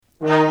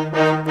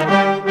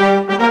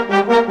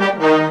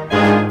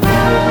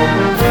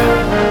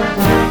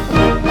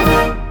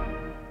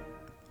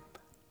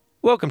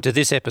Welcome to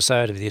this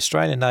episode of the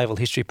Australian Naval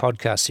History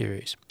Podcast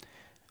Series,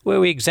 where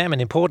we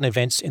examine important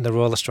events in the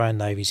Royal Australian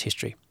Navy's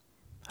history.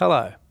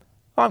 Hello,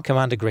 I'm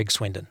Commander Greg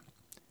Swindon.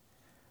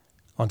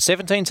 On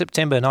 17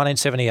 September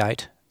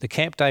 1978, the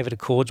Camp David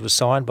Accords were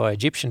signed by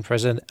Egyptian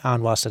President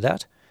Anwar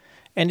Sadat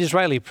and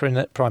Israeli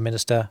Prime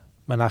Minister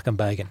Menachem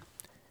Begin.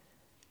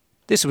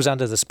 This was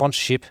under the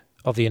sponsorship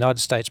of the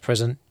United States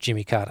President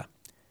Jimmy Carter.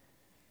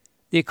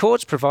 The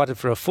Accords provided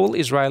for a full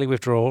Israeli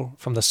withdrawal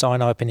from the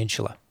Sinai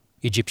Peninsula,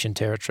 Egyptian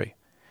territory,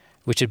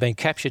 which had been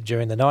captured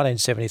during the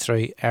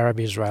 1973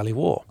 Arab-Israeli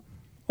War,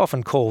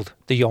 often called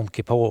the Yom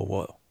Kippur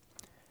War.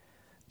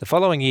 The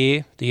following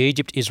year, the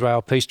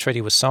Egypt-Israel Peace Treaty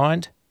was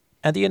signed,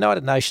 and the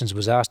United Nations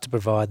was asked to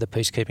provide the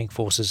peacekeeping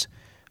forces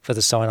for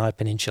the Sinai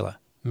Peninsula,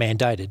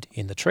 mandated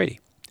in the treaty.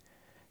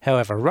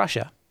 However,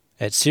 Russia,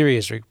 at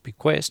Syria's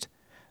request,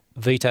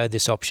 vetoed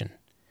this option.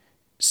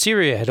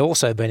 Syria had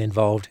also been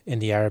involved in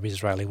the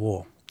Arab-Israeli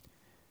War.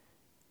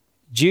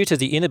 Due to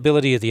the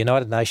inability of the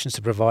United Nations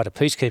to provide a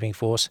peacekeeping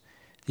force,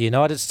 the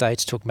United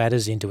States took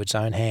matters into its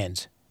own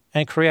hands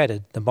and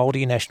created the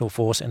Multinational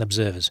Force and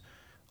Observers,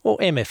 or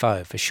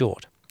MFO for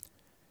short.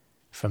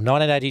 From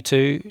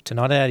 1982 to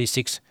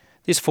 1986,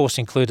 this force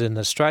included an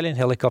Australian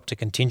helicopter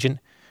contingent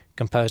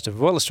composed of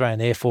Royal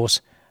Australian Air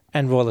Force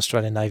and Royal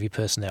Australian Navy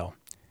personnel.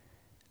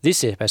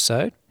 This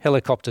episode,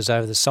 Helicopters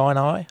Over the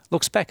Sinai,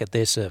 looks back at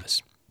their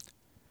service.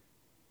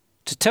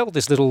 To tell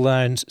this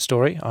little-known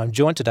story, I'm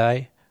joined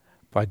today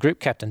by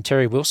Group Captain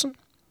Terry Wilson.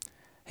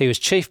 He was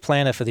Chief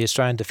Planner for the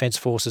Australian Defence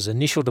Force's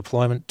initial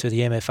deployment to the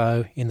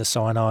MFO in the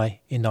Sinai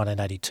in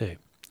 1982.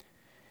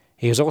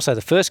 He was also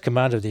the first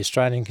commander of the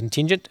Australian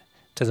contingent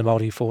to the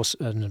Multi-Force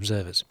and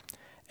Observers,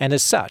 and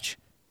as such,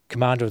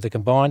 commander of the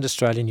combined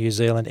Australian-New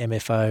Zealand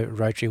MFO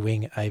Rotary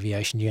Wing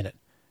Aviation Unit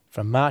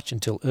from March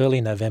until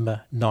early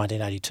November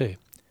 1982.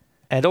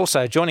 And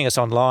also joining us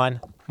online,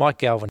 Mike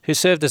Galvin, who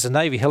served as a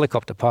Navy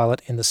helicopter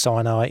pilot in the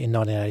Sinai in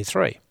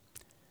 1983.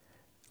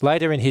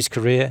 Later in his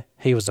career,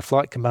 he was the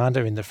flight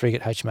commander in the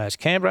frigate HMAS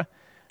Canberra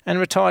and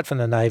retired from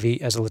the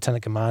Navy as a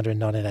lieutenant commander in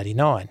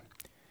 1989.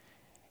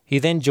 He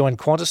then joined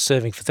Qantas,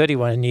 serving for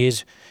 31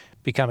 years,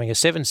 becoming a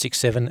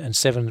 767 and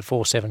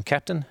 747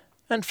 captain,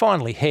 and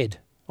finally head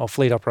of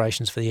fleet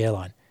operations for the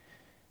airline.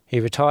 He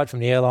retired from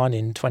the airline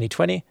in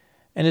 2020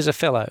 and is a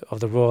fellow of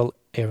the Royal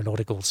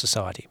Aeronautical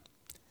Society.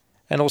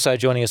 And also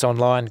joining us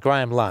online,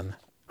 Graham Lunn.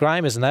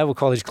 Graham is a Naval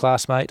College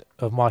classmate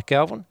of Mike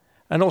Galvin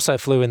and also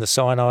flew in the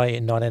Sinai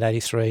in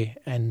 1983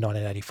 and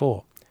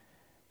 1984.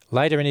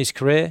 Later in his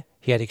career,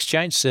 he had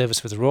exchange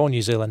service with the Royal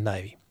New Zealand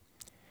Navy.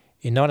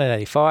 In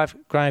 1985,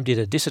 Graham did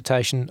a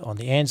dissertation on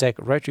the Anzac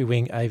Rotary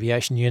Wing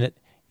Aviation Unit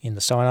in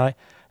the Sinai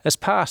as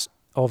part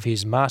of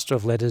his Master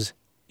of Letters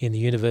in the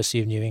University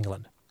of New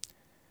England.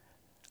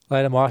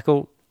 Later,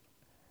 Michael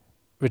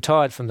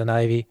retired from the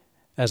Navy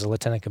as a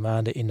Lieutenant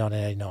Commander in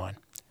 1989.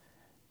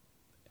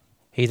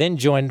 He then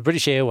joined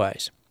British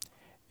Airways,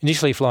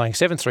 initially flying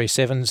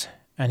 737s,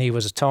 and he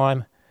was at the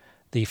time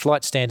the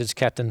flight standards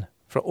captain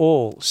for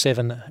all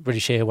 7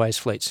 British Airways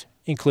fleets,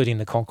 including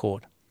the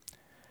Concorde.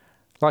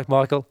 Like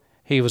Michael,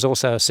 he was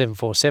also a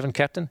 747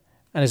 captain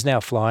and is now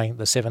flying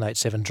the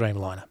 787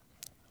 Dreamliner.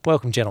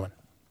 Welcome, gentlemen.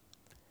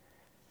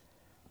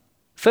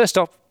 First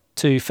up,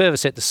 to further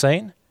set the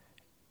scene,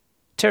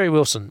 Terry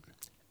Wilson.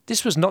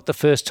 This was not the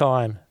first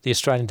time the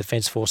Australian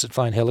Defence Force had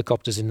flown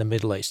helicopters in the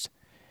Middle East.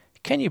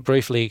 Can you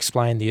briefly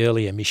explain the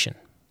earlier mission?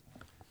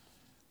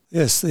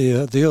 Yes,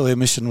 the earlier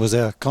mission was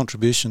our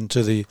contribution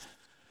to the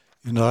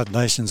United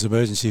Nations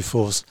Emergency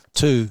Force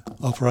 2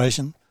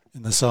 operation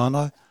in the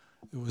Sinai.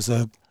 It was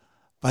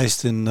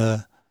based in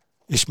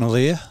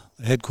Ismailia,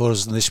 the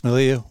headquarters in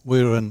Ismailia.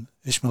 We were in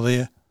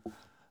Ismailia,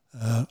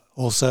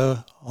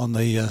 also on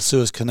the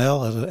Suez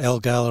Canal at Al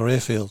Gala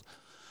airfield.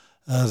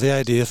 The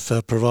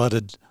ADF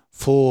provided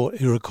 4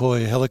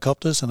 Iroquois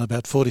helicopters and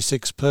about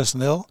 46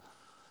 personnel,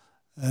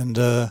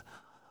 and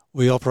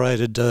we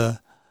operated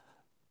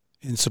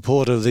in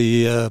support of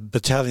the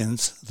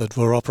battalions that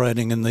were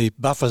operating in the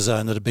buffer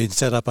zone that had been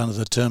set up under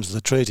the terms of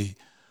the treaty.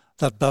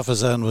 That buffer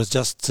zone was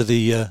just to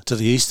the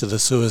east of the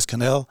Suez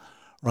Canal,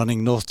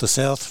 running north to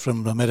south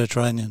from the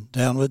Mediterranean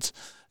downwards.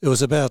 It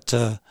was about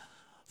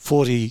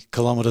 40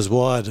 kilometres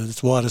wide at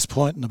its widest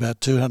point and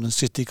about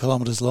 260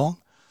 kilometres long.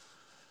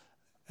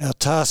 Our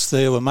tasks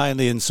there were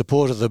mainly in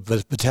support of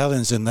the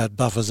battalions in that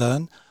buffer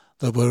zone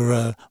that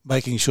were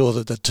making sure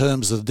that the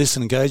terms of the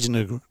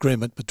disengagement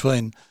agreement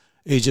between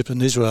Egypt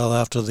and Israel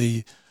after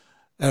the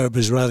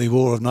Arab-Israeli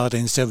War of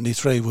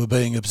 1973 were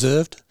being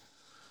observed.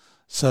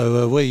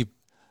 So we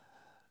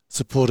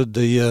supported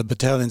the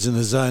battalions in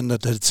the zone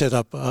that had set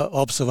up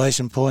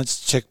observation points,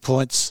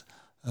 checkpoints,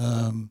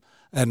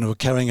 and were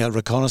carrying out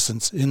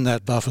reconnaissance in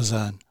that buffer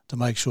zone to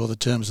make sure the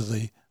terms of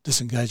the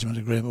disengagement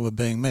agreement were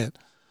being met.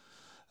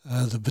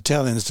 The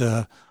battalions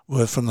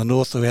were from the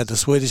north. We had the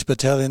Swedish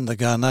battalion, the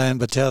Ghanaian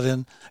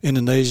battalion,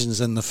 Indonesians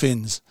and the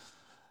Finns.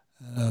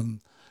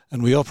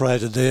 And we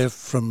operated there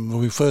from when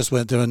we first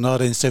went there in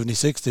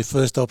 1976. The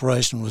first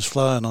operation was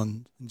flown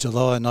on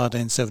July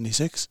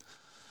 1976.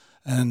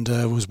 and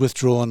was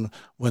withdrawn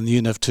when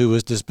the UNEF II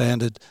was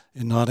disbanded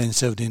in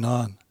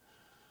 1979.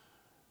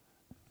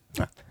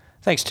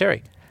 Thanks,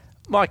 Terry.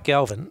 Mike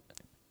Galvin,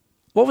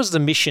 what was the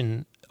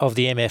mission of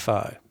the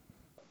MFO?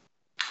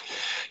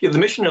 Yeah, the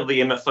mission of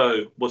the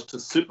MFO was to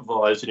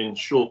supervise and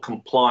ensure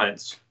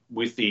compliance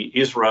with the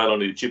Israel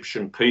and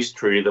Egyptian peace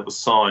treaty that was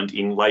signed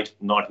in late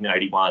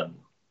 1981.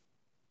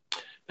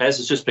 As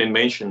has just been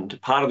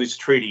mentioned, part of this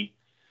treaty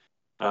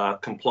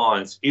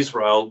compliance,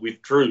 Israel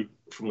withdrew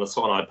from the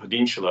Sinai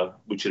Peninsula,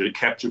 which it had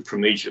captured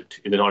from Egypt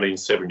in the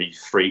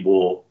 1973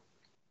 war.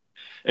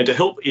 And to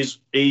help ease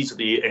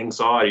the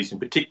anxieties, in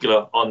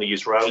particular on the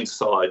Israeli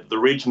side, the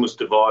region was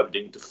divided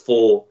into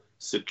 4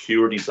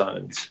 security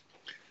zones.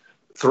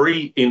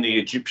 3 in the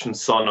Egyptian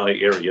Sinai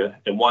area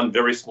and 1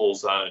 very small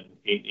zone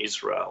in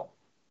Israel.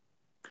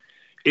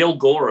 El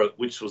Gora,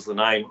 which was the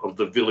name of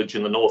the village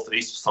in the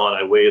northeast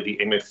Sinai where the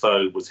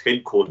MFO was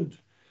headquartered,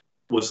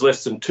 was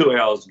less than 2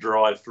 hours'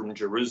 drive from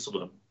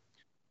Jerusalem.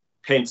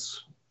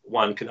 Hence,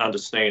 one can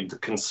understand the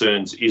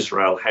concerns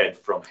Israel had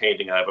from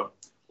handing over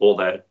all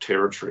that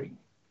territory.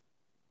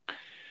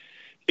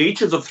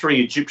 Each of the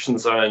 3 Egyptian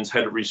zones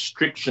had a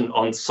restriction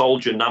on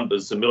soldier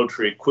numbers and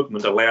military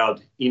equipment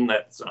allowed in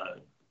that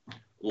zone.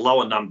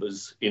 Lower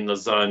numbers in the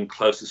zone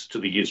closest to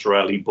the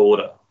Israeli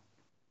border.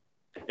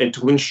 And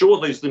to ensure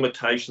these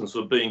limitations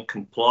were being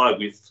complied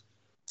with,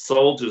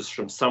 soldiers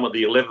from some of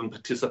the 11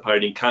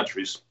 participating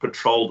countries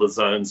patrolled the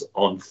zones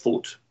on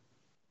foot.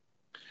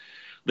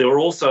 There were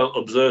also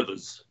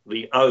observers,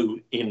 the O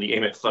in the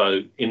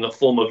MFO, in the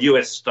form of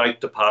US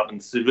State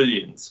Department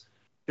civilians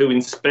who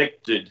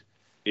inspected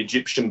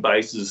Egyptian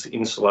bases,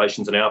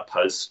 installations and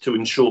outposts to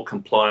ensure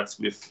compliance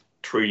with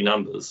treaty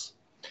numbers.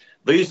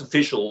 These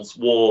officials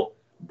wore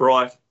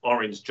bright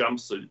orange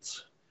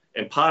jumpsuits,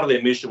 and part of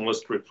their mission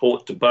was to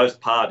report to both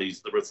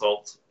parties the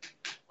results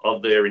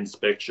of their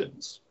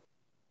inspections.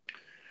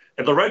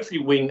 And the Rotary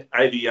Wing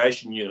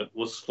Aviation Unit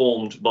was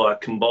formed by a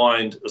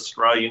combined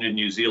Australian and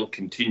New Zealand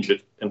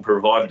contingent and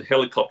provided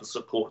helicopter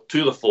support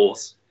to the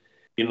force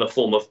in the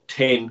form of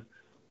 10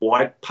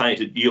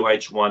 white-painted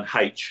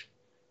UH-1H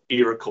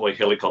Iroquois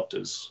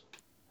helicopters.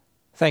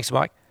 Thanks,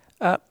 Mike.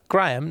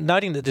 Graham,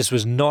 noting that this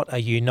was not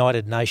a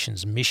United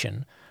Nations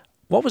mission,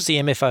 what was the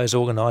MFO's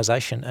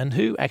organisation and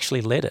who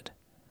actually led it?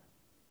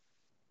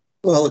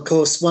 Well, of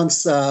course,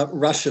 once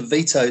Russia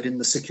vetoed in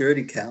the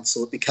Security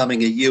Council it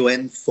becoming a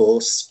UN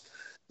force,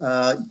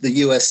 the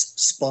US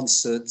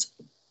sponsored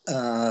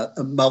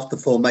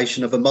the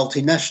formation of a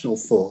multinational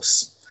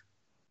force.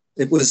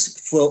 It was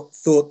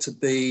thought to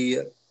be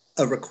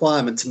a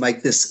requirement to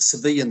make this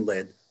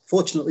civilian-led.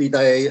 Fortunately,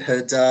 they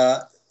had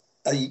a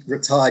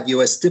retired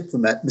US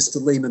diplomat,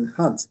 Mr. Lehman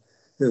Hunt,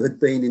 who had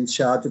been in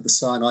charge of the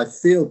Sinai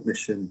field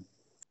mission.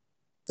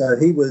 So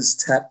he was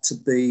tapped to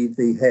be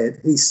the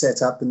head. He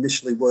set up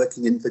initially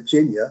working in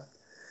Virginia,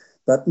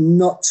 but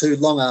not too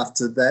long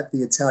after that,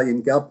 the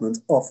Italian government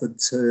offered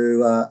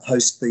to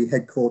host the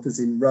headquarters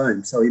in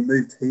Rome. So he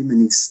moved him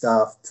and his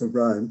staff to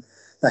Rome.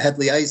 They had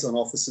liaison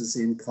offices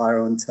in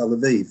Cairo and Tel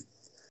Aviv.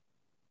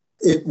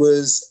 It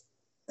was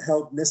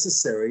held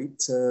necessary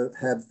to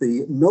have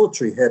the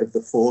military head of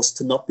the force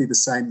to not be the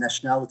same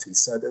nationality.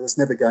 So there was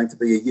never going to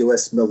be a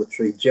US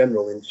military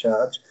general in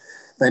charge.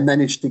 They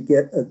managed to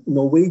get a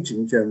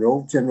Norwegian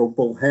general, General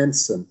Bull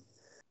Hansen.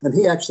 And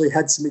he actually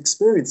had some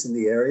experience in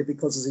the area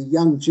because as a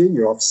young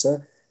junior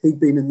officer, he'd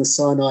been in the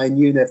Sinai and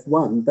UNEF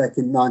I back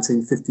in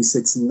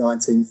 1956 and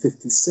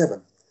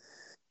 1957.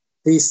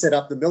 He set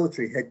up the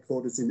military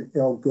headquarters in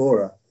El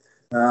Gora,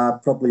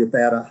 probably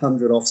about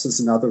 100 officers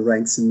and other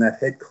ranks in that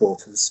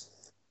headquarters.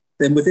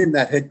 Then within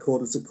that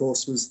headquarters, of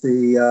course, was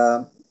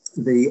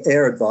the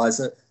air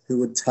advisor who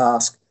would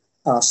task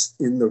us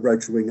in the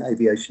Rotary Wing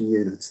Aviation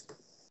Unit.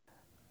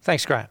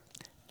 Thanks, Graham.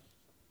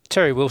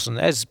 Terry Wilson,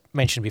 as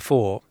mentioned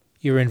before,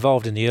 you were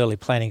involved in the early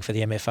planning for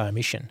the MFO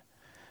mission.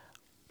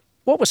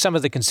 What were some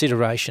of the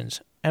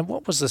considerations and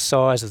what was the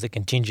size of the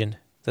contingent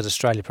that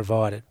Australia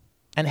provided?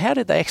 And how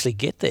did they actually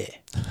get there?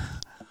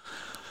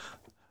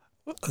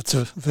 That's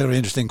a very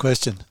interesting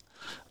question.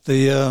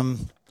 The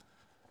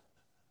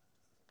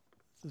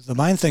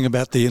main thing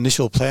about the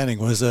initial planning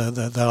was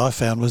that I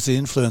found was the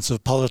influence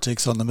of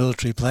politics on the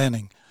military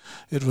planning.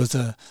 It was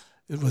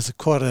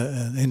quite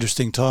an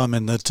interesting time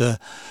in that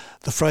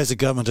the Fraser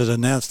government had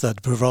announced that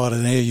to provide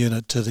an air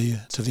unit to the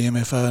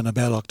MFO in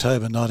about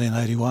October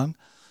 1981,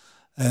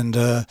 and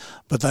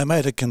but they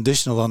made it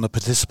conditional on the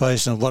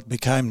participation of what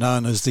became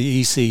known as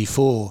the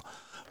EC4,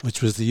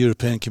 which was the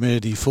European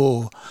Community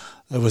 4.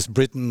 There was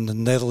Britain, the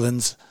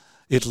Netherlands,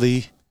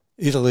 Italy,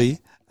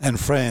 and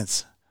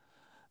France.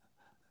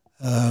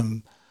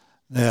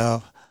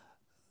 Now,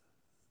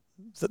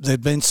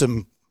 there'd been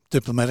some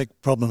diplomatic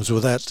problems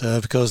with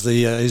that because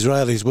the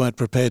Israelis weren't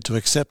prepared to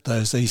accept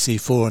those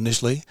EC4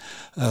 initially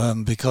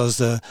because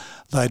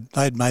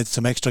they'd made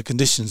some extra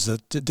conditions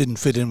that didn't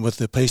fit in with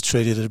the peace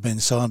treaty that had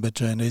been signed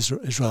between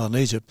Israel and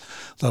Egypt.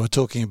 They were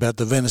talking about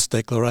the Venice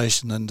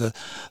Declaration and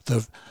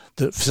the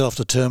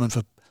self-determined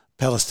for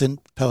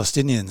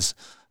Palestinians,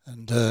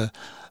 and the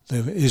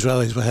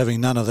Israelis were having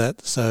none of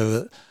that,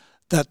 so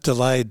that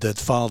delayed the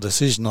final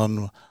decision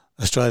on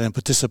Australian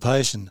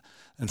participation.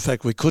 In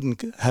fact, we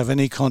couldn't have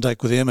any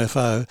contact with the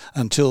MFO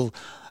until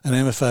an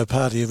MFO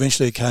party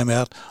eventually came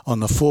out on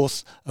the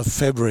 4th of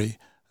February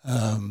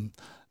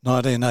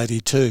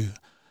 1982.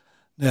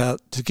 Now,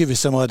 to give you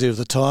some idea of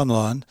the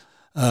timeline,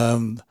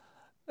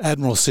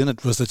 Admiral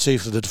Sinnott was the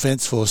chief of the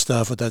Defence Force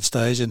staff at that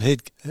stage, and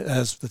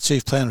as the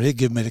chief planner, he'd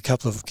given me a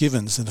couple of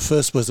givens. And the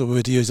first was that we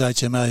were to use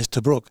HMAS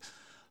Tobruk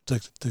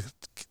to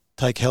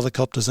take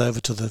helicopters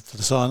over to the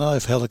Sinai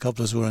if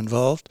helicopters were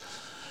involved.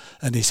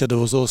 And he said it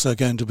was also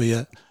going to be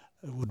a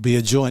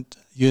joint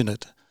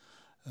unit.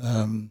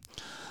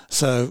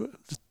 So,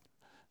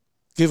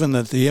 given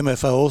that the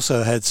MFO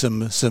also had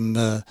some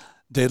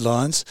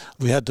deadlines,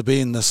 we had to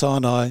be in the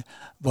Sinai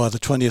by the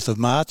 20th of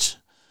March,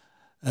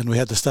 and we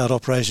had to start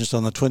operations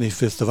on the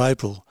 25th of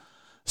April.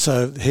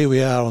 So here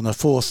we are on the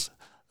 4th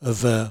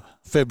of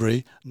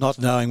February, not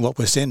knowing what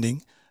we're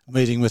sending,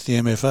 meeting with the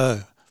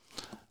MFO.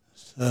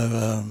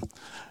 So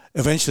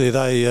eventually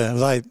they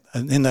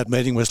in that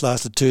meeting, which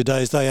lasted 2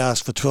 days, they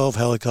asked for 12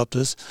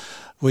 helicopters.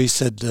 We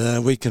said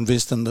we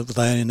convinced them that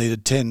they only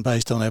needed 10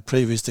 based on our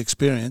previous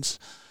experience.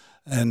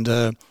 And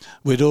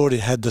we'd already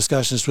had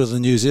discussions with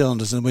the New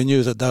Zealanders, and we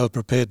knew that they were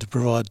prepared to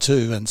provide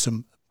 2 and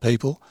some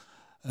people.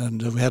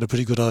 And we had a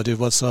pretty good idea of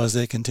what size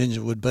their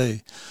contingent would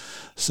be.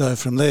 So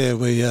from there,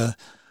 we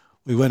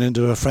went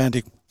into a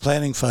frantic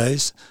planning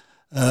phase.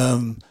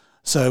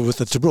 So with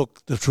the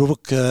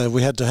Tobruk,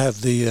 we had to have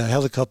the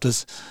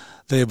helicopters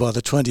there by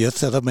the 20th.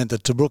 So that meant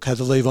that Tobruk had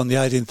to leave on the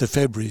 18th of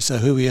February. So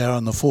here we are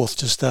on the 4th,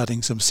 just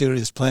starting some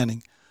serious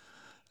planning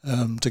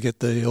to get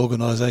the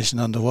organisation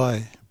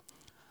underway.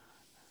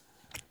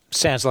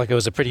 Sounds like it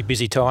was a pretty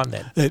busy time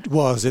then. It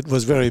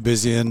was very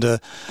busy, and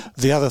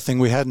the other thing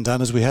we hadn't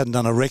done is we hadn't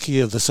done a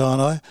recce of the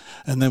Sinai,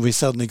 and then we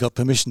suddenly got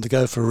permission to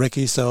go for a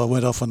recce, so I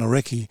went off on a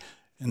recce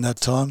in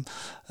that time,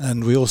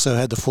 and we also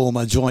had to form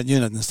a joint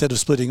unit. Instead of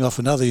splitting off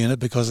another unit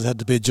because it had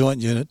to be a joint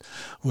unit,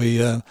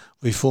 we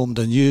formed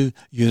a new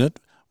unit,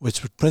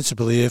 which was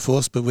principally Air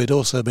Force, but we'd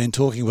also been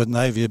talking with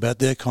Navy about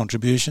their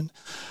contribution,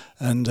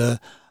 and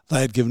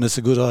they had given us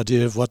a good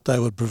idea of what they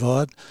would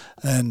provide,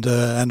 and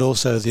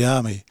also the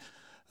Army.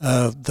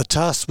 The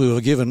tasks we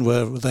were given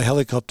were the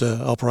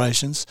helicopter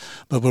operations,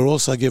 but we were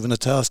also given a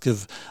task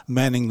of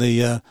manning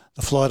the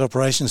Flight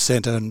Operations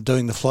Centre and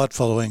doing the flight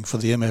following for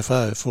the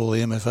MFO, for all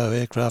the MFO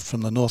aircraft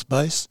from the North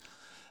Base.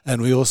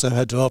 And we also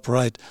had to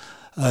operate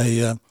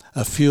a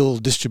fuel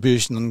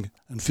distribution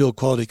and fuel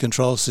quality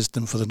control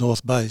system for the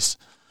North Base.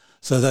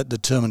 So that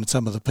determined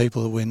some of the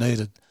people that we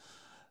needed.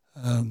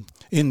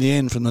 In the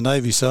end, from the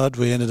Navy side,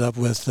 we ended up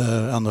with,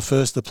 on the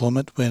first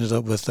deployment, we ended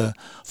up with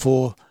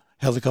 4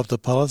 helicopter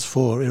pilots,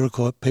 4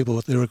 Iroquois people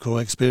with Iroquois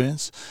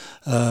experience,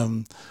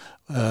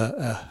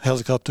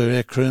 helicopter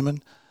air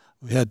crewmen.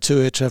 We had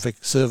 2 air traffic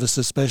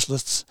services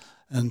specialists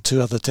and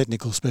 2 other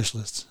technical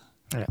specialists.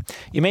 Yeah.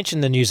 You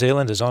mentioned the New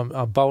Zealanders.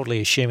 I'm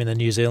boldly assuming the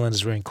New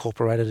Zealanders were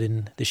incorporated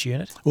in this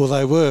unit. Well,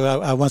 they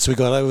were. Once we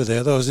got over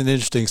there, that was an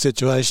interesting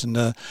situation.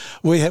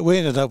 We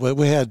ended up with,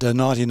 we had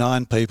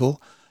 99 people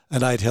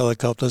and 8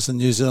 helicopters, and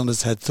New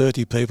Zealanders had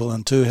 30 people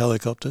and 2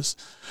 helicopters.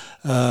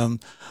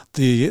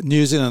 The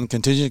New Zealand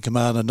contingent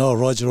commander, Noel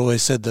Roger,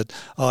 always said that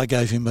I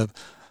gave him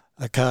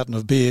a carton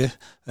of beer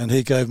and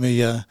he gave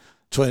me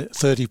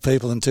 30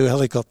 people and 2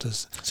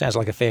 helicopters. Sounds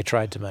like a fair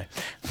trade to me.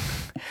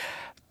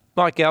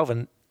 Mike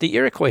Galvin, the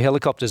Iroquois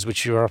helicopters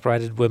which you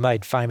operated were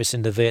made famous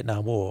in the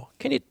Vietnam War.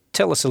 Can you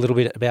tell us a little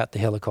bit about the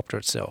helicopter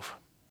itself?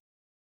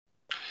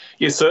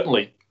 Yes,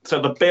 certainly.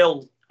 So the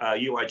Bell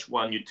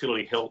UH-1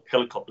 utility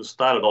helicopter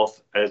started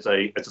off as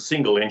a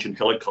single-engine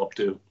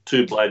helicopter,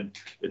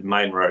 2-bladed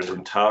main rotor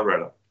and tail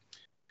rotor.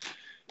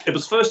 It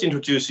was first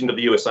introduced into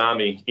the US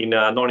Army in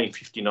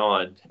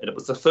 1959, and it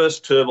was the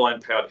first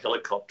turbine-powered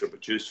helicopter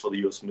produced for the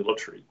US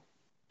military.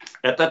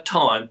 At that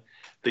time,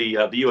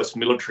 the US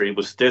military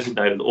was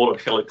designated all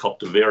of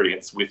helicopter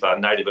variants with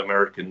Native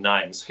American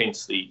names,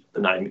 hence the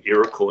name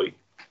Iroquois.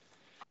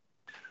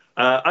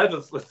 Over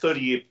the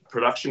 30-year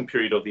production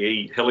period of the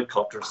E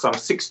helicopter, some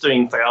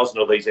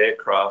 16,000 of these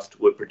aircraft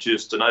were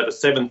produced, and over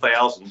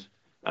 7,000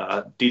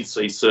 did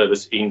see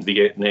service in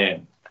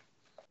Vietnam.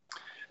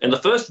 And the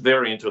first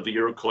variant of the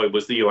Iroquois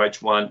was the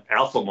UH-1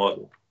 Alpha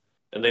model.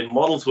 And then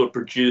models were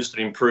produced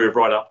and improved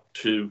right up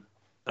to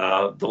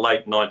the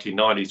late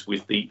 1990s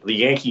with the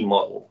Yankee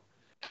model.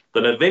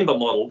 The November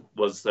model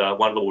was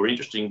one of the more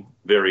interesting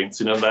variants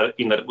in that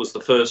it was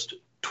the first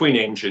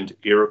twin-engined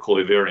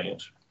Iroquois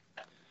variant.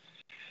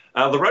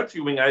 The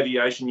Rotary Wing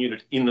Aviation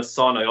Unit in the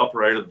Sinai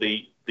operated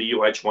the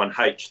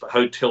UH-1H, the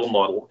hotel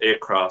model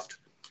aircraft,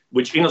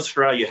 which in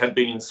Australia had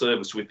been in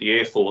service with the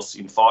Air Force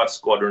in 5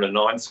 Squadron and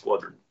 9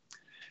 Squadron.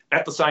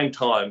 At the same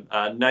time,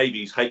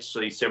 Navy's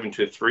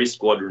HC-723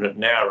 Squadron at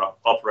Nowra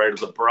operated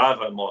the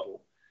Bravo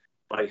model.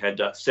 They had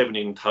 7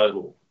 in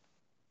total.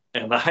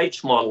 And the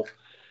H model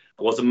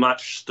was a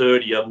much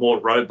sturdier, more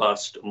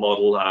robust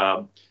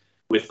model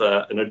with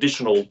an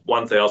additional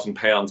 1,000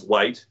 pounds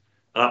weight,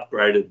 an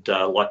upgraded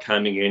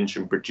Lycoming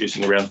engine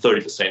producing around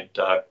 30%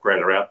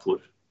 greater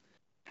output.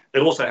 It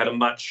also had a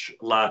much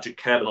larger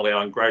cabin,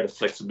 allowing greater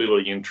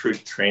flexibility in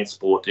troop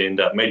transport and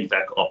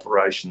medevac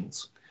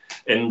operations.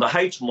 And the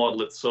H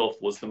model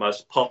itself was the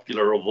most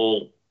popular of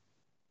all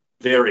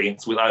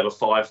variants, with over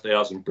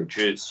 5,000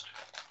 produced.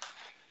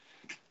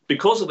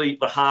 Because of the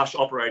harsh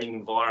operating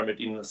environment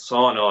in the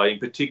Sinai, in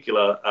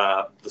particular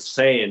the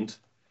sand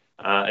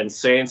and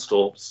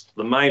sandstorms,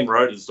 the main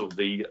rotors of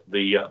the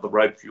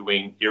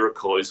rope-viewing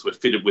Iroquois were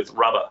fitted with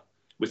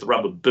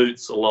rubber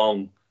boots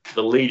along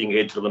the leading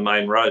edge of the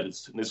main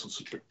rotors, and this was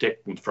to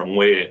protect them from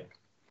wear.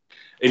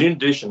 And in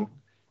addition,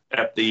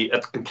 at the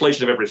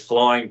completion of every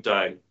flying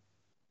day,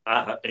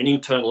 an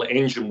internal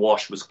engine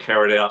wash was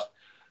carried out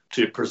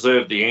to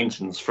preserve the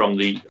engines from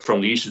the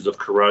issues of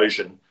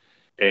corrosion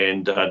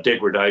and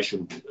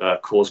degradation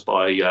caused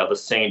by the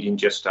sand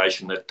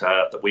ingestion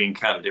that we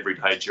encountered every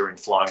day during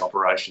flying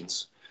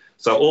operations.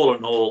 So all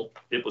in all,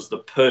 it was the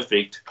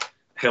perfect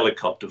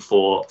helicopter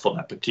for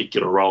that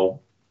particular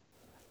role.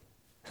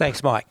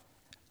 Thanks, Mike.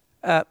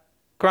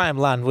 Graham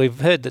Lunn,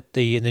 we've heard that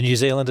the New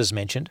Zealanders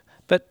mentioned,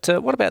 but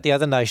what about the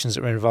other nations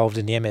that were involved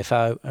in the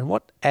MFO, and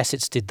what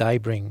assets did they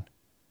bring?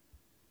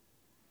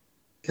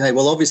 Okay,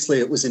 well, obviously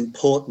it was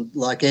important,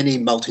 like any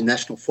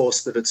multinational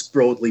force, that it's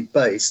broadly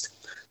based.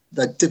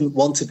 They didn't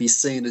want to be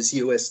seen as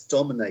US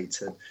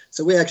dominated.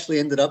 So we actually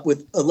ended up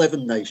with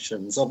 11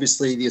 nations.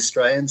 Obviously the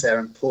Australians, our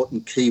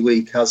important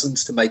Kiwi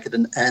cousins, to make it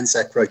an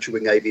ANZAC Rotary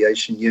Wing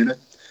Aviation Unit.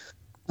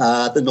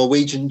 The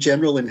Norwegian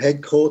general in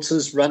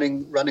headquarters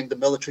running the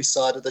military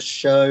side of the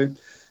show,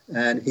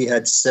 and he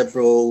had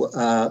several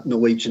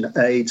Norwegian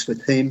aides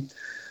with him.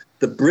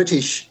 The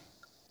British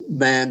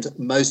manned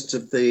most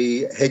of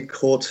the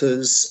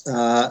headquarters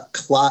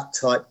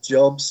clerk-type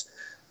jobs,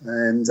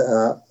 and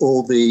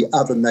all the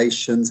other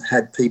nations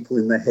had people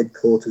in their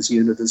headquarters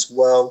unit as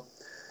well.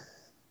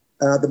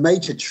 The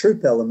major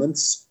troop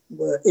elements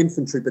were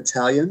infantry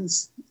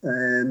battalions,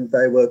 and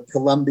they were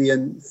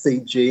Colombian,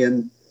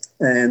 Fijian,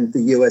 and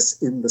the US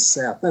in the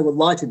south. They were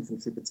light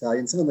infantry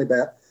battalions, only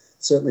about,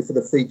 certainly for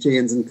the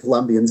Fijians and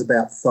Colombians,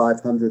 about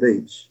 500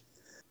 each.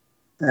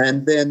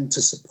 And then to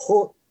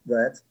support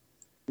that,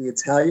 the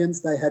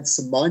Italians, they had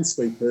some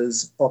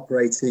minesweepers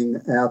operating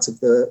out of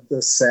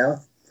the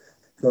south,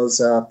 because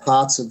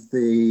part of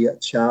the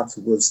charter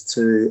was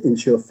to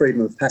ensure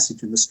freedom of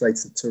passage in the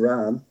Straits of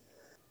Tiran.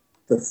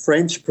 The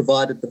French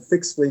provided the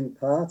fixed-wing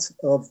part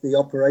of the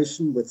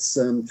operation with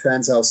some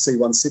Transall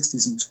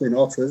C-160s and Twin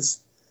Otters.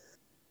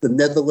 The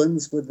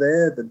Netherlands were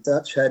there. The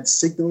Dutch had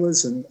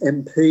signallers and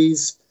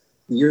MPs.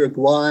 The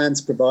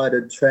Uruguayans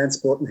provided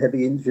transport and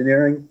heavy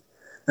engineering.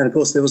 And, of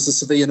course, there was the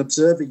Civilian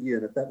Observer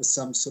Unit. That was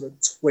some sort of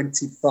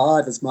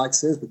 25, as Mike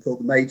says. We called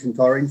them Agent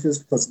Oranges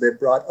because of their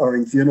bright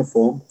orange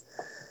uniform.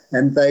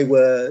 And they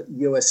were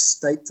US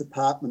State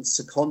Department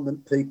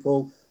secondment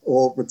people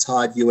or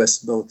retired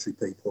US military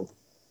people.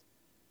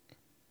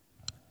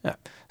 Yeah.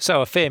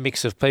 So a fair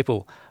mix of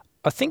people.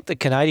 I think the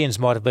Canadians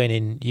might have been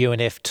in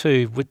UNF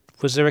too.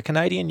 Was there a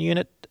Canadian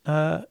unit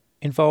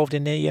involved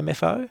in the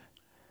MFO?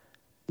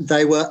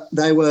 They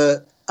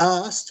were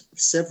asked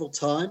several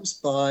times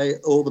by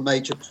all the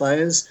major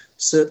players.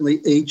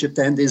 Certainly Egypt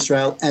and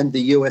Israel and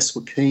the US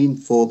were keen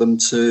for them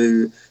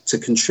to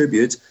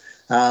contribute,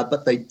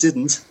 but they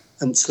didn't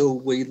until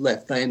we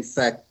left. They, in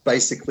fact,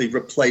 basically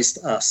replaced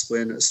us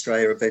when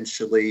Australia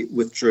eventually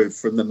withdrew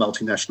from the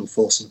multinational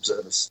force and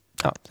observers.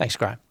 Oh, thanks,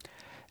 Graham.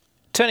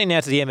 Turning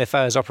now to the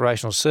MFO's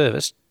operational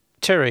service,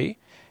 Terry,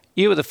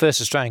 you were the first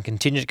Australian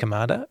contingent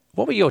commander.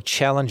 What were your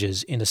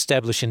challenges in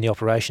establishing the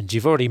operations?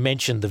 You've already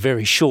mentioned the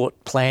very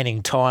short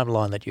planning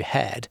timeline that you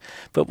had,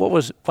 but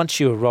once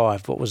you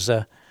arrived, what was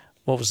the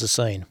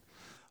scene?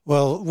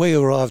 Well, we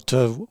arrived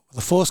the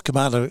force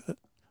commander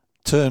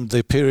termed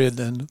the period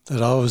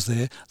that I was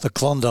there the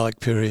Klondike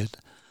period,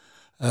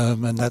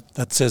 and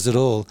that says it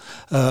all.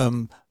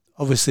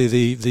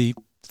 Obviously, the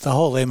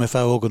whole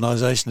MFO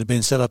organisation had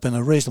been set up in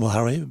a reasonable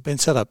hurry, been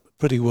set up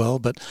pretty well,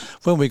 but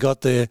when we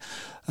got there,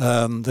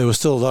 there was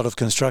still a lot of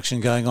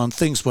construction going on.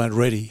 Things weren't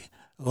ready.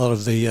 A lot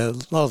of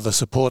the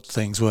support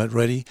things weren't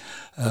ready.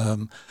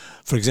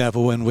 For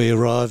example, when we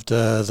arrived,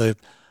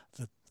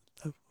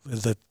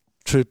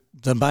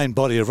 the main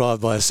body arrived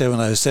by a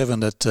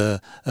 707 at Tel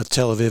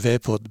Aviv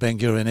Airport, Ben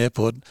Gurion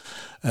Airport,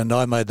 and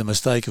I made the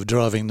mistake of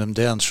driving them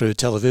down through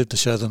Tel Aviv to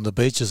show them the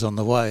beaches on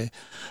the way.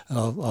 And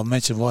I'll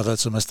mention why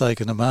that's a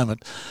mistake in a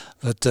moment.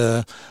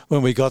 But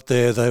when we got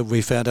there,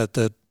 we found out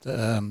that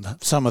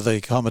some of the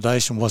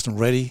accommodation wasn't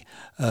ready,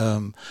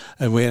 and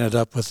we ended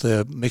up with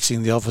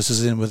mixing the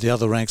officers in with the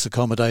other ranks'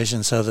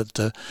 accommodation so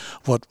that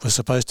what was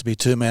supposed to be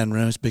two-man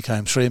rooms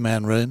became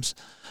three-man rooms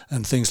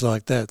and things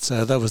like that.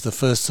 So that was the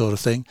first sort of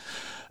thing.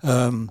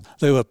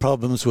 There were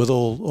problems with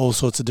all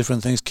sorts of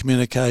different things,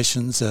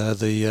 communications,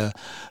 the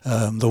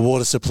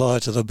water supply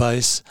to the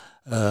base,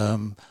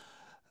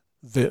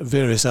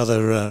 various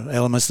other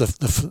elements.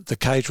 The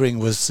catering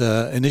was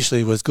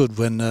initially was good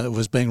when it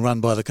was being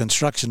run by the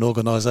construction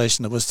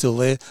organisation that was still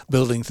there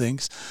building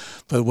things,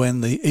 but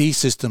when the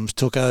E-Systems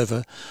took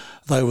over,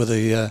 they were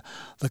the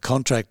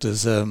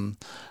contractors that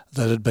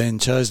had been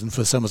chosen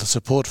for some of the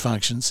support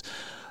functions.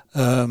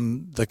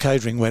 the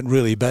catering went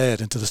really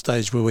bad, into the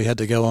stage where we had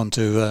to go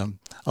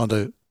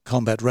onto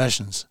combat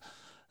rations,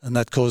 and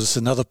that caused us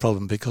another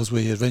problem because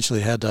we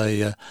eventually had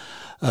a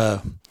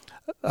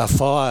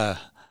fire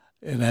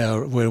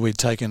where we'd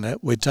taken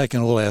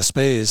all our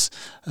spares,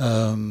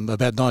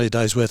 about 90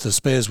 days worth of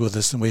spares with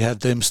us, and we had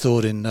them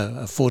stored in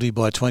a 40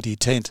 by 20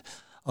 tent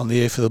on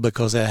the airfield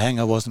because our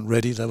hangar wasn't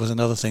ready. That was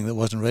another thing that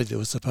wasn't ready. It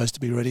was supposed to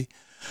be ready.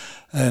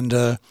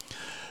 And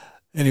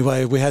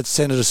anyway, we had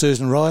Senator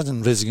Susan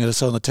Ryan visiting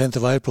us on the 10th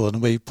of April,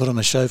 and we put on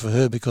a show for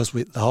her because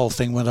the whole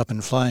thing went up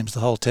in flames. The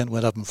whole tent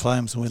went up in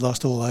flames, and we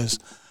lost all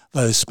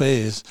those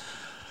spares,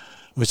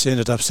 which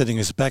ended up setting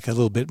us back a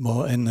little bit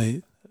more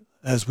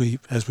as we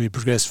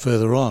progressed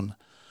further on.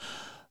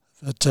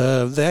 But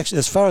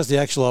as far as the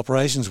actual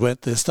operations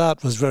went, the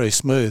start was very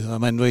smooth. I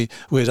mean,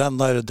 we'd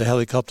unloaded the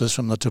helicopters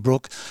from the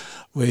Tobruk.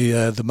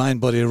 The main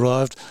body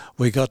arrived.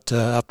 We got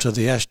up to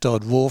the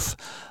Ashdod wharf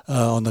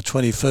on the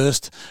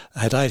 21st.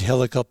 Had 8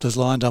 helicopters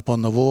lined up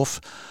on the wharf,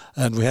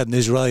 and we had an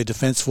Israeli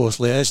Defence Force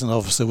liaison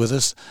officer with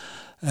us.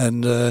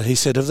 And he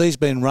said, "Have these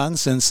been run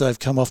since they've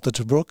come off the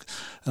Tobruk?"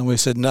 And we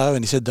said no,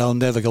 and he said they'll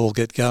never all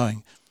get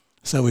going.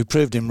 So we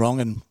proved him wrong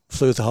and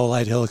flew the whole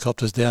 8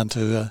 helicopters down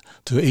to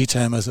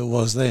Etam as it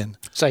was then.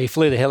 So you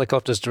flew the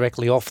helicopters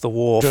directly off the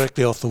wharf?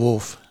 Directly off the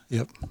wharf,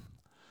 yep.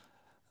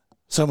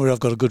 Somewhere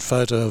I've got a good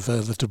photo of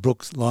the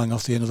Tobruk lying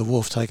off the end of the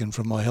wharf taken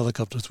from my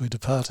helicopter as we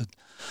departed.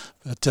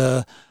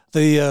 But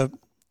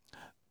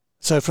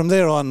so from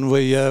there on,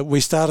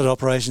 we started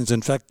operations,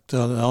 in fact,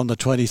 on the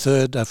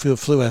 23rd.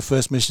 Flew our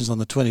first missions on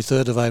the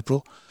 23rd of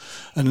April.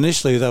 And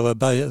initially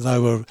they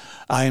were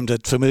aimed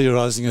at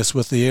familiarising us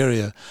with the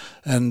area.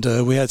 And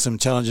we had some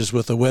challenges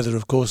with the weather,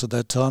 of course, at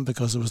that time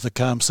because it was the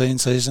calm scene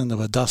season. There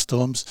were dust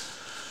storms.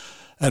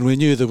 And we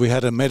knew that we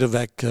had a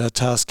medevac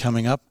task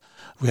coming up.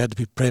 We had to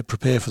be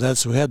prepared for that.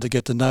 So we had to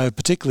get to know,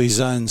 particularly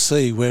Zone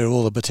C, where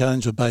all the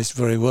battalions were based,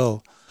 very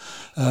well.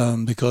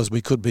 Because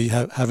we could be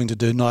having to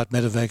do night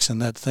medevacs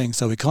and that thing.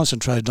 So we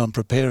concentrated on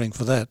preparing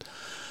for that.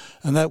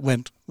 And that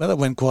went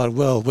quite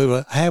well. We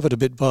were hampered a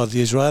bit by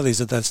the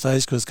Israelis at that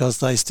stage because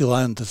they still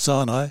owned the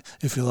Sinai,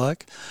 if you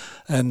like.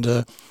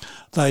 And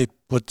they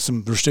put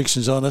some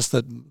restrictions on us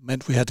that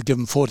meant we had to give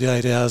them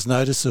 48 hours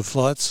notice of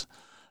flights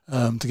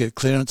to get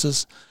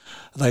clearances.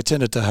 They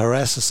tended to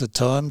harass us at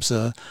times.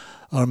 I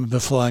remember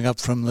flying up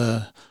from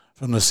the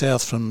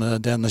south, from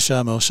down the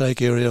Sharm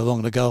el-Sheikh area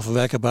along the Gulf of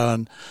Aqaba,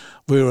 and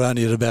we were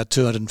only at about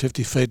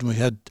 250 feet, and we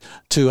had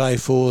 2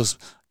 A4s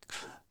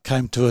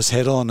came to us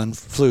head on and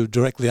flew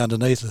directly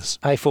underneath us.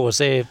 A4s,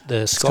 they're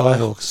the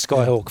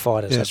Skyhawk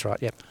fighters, yeah. That's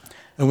right, yep.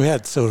 And we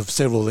had sort of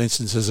several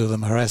instances of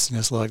them harassing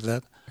us like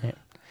that.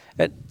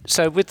 Yeah.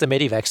 So with the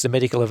medevacs, the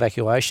medical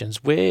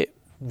evacuations, where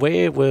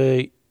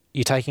were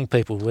you taking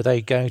people? Were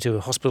they going to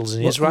hospitals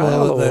in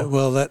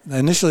Israel?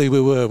 Initially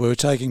we were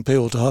taking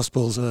people to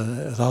hospitals,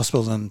 at the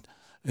hospital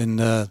in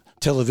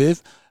Tel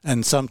Aviv,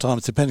 and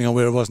sometimes, depending on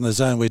where it was in the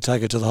zone, we'd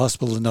take it to the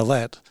hospital in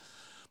Eilat.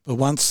 But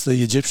once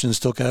the Egyptians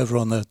took over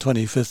on the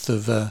 25th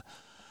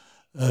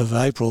of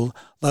April,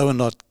 they were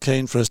not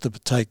keen for us to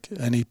take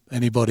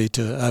anybody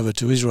over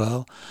to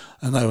Israel,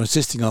 and they were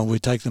insisting on we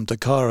take them to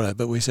Cairo,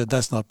 but we said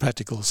that's not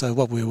practical. So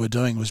what we were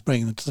doing was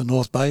bringing them to the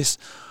North Base,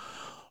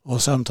 or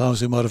sometimes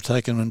we might have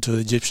taken them to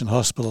the Egyptian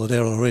hospital at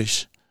El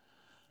Arish.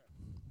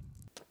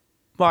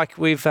 Mike,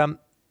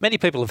 many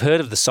people have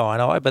heard of the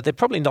Sinai, but they're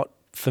probably not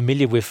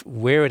familiar with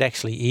where it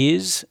actually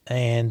is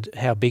and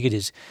how big it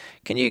is.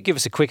 Can you give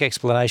us a quick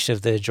explanation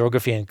of the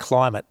geography and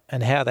climate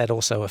and how that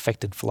also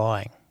affected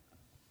flying?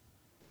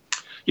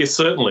 Yes,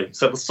 certainly.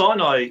 So the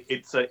Sinai,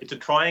 it's a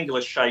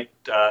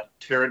triangular-shaped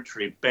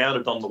territory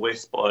bounded on the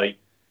west by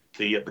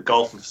the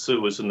Gulf of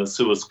Suez and the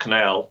Suez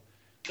Canal,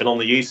 and on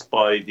the east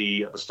by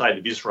the state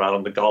of Israel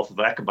and the Gulf of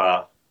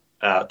Aqaba.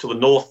 To the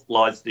north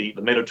lies the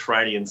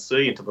Mediterranean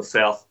Sea, and to the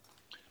south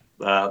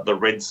the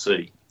Red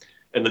Sea.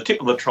 And the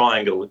tip of the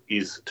triangle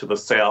is to the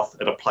south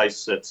at a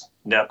place that's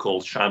now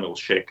called Sharm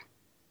el-Sheikh.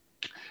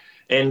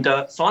 And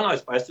Sinai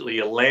is basically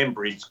a land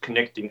bridge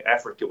connecting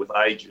Africa with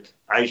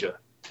Asia,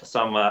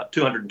 some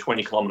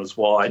 220 kilometres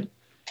wide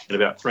and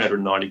about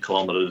 390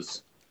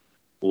 kilometres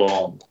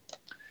long.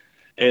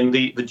 And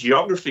the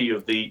geography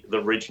of the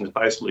region is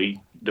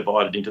basically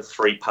divided into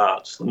 3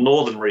 parts. The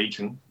northern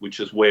region, which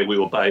is where we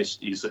were based,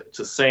 it's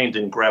a sand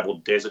and gravel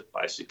desert,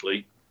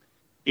 basically.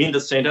 In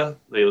the centre,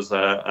 there was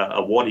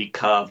a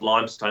wadi-carved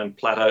limestone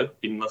plateau.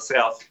 In the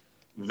south,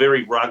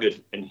 very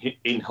rugged and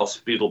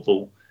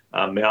inhospitable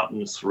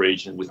mountainous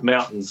region with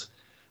mountains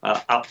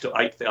up to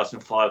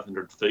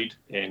 8,500 feet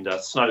and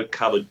snow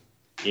covered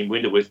in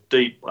winter with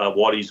deep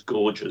wadis,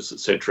 gorges,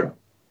 etc.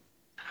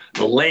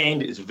 The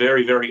land is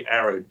very, very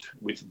arid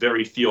with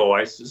very few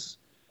oases.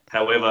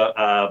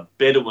 However,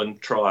 Bedouin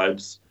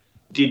tribes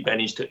did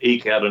manage to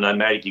eke out a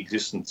nomadic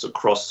existence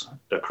across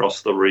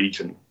the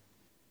region.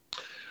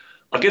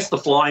 I guess the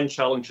flying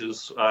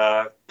challenges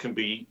can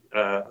be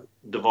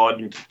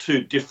divided into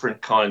 2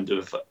 different kind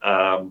of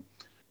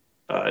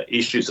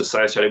issues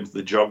associated with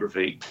the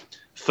geography.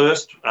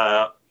 First,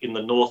 in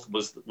the north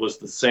was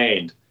the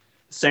sand.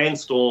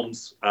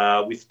 sandstorms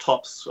with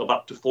tops of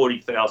up to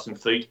 40,000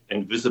 feet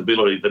and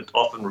visibility that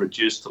often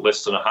reduced to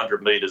less than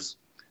 100 metres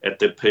at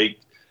their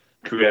peak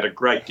created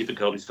great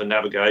difficulties for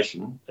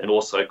navigation and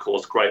also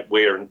caused great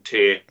wear and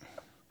tear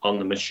on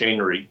the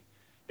machinery.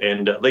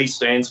 And these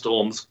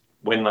sandstorms,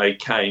 when they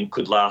came,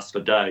 could last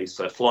for days.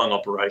 So flying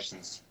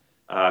operations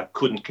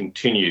couldn't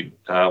continue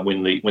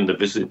when the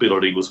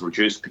visibility was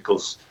reduced,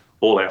 because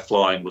all our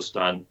flying was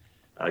done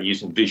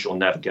using visual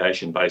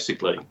navigation,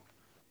 basically.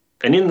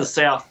 And in the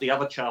south, the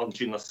other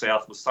challenge in the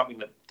south was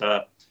something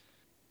that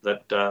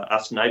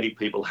us Navy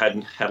people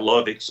hadn't had a lot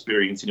of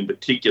experience in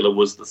particular,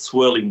 was the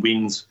swirling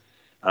winds,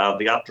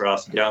 the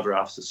updrafts,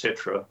 downdrafts,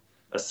 etc.,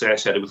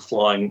 associated with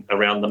flying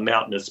around the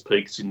mountainous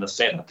peaks in the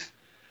centre.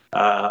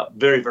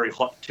 Very, very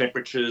hot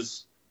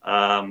temperatures,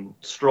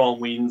 strong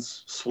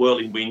winds,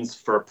 swirling winds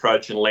for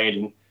approach and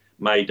landing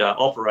made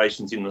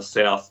operations in the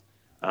south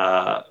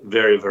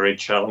very, very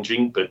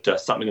challenging, but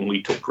something that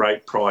we took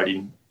great pride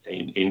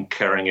in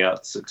carrying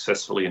out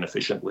successfully and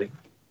efficiently.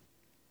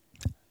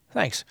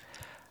 Thanks.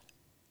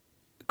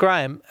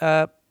 Graham,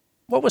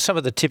 what were some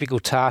of the typical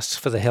tasks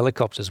for the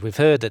helicopters? We've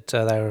heard that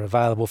they were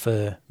available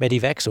for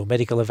medivacs or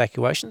medical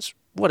evacuations.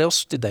 What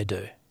else did they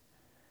do?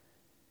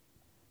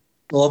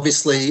 Well,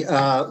 obviously,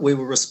 we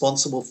were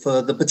responsible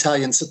for the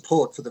battalion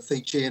support for the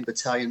Fijian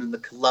Battalion and the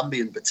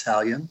Colombian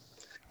Battalion.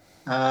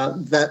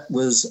 That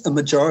was a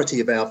majority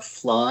of our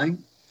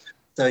flying.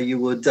 So you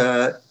would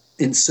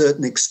insert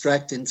and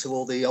extract into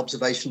all the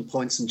observation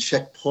points and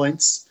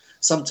checkpoints.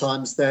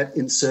 Sometimes that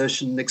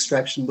insertion and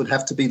extraction would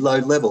have to be low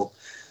level.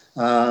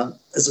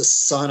 As a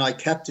Sinai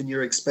captain,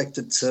 you're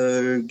expected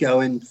to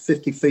go in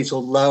 50 feet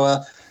or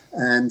lower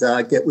and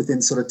get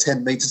within sort of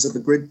 10 metres of the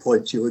grid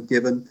point you were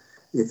given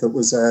if it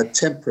was a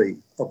temporary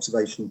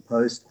observation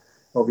post.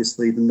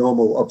 Obviously, the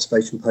normal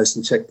observation posts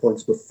and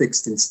checkpoints were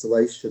fixed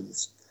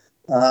installations.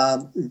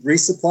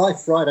 Resupply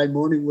Friday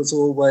morning was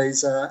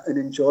always an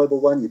enjoyable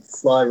one. You'd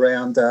fly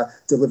around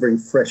delivering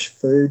fresh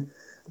food.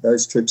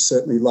 Those troops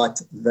certainly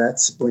liked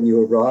that when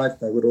you arrived.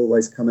 They would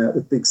always come out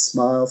with big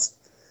smiles.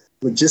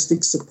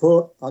 Logistics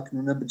support, I can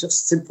remember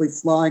just simply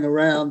flying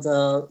around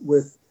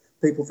with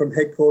people from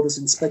headquarters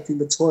inspecting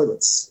the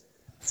toilets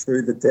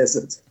through the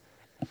desert.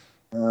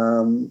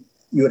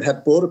 You would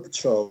have border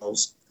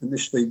patrols,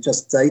 initially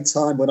just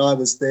daytime. When I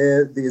was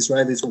there, the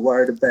Israelis were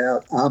worried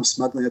about arms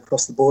smuggling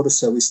across the border,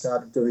 so we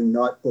started doing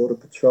night border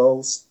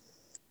patrols.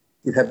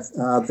 You'd have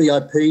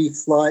VIP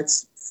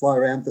flights, fly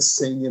around the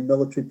senior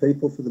military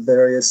people for the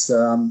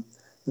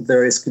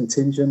various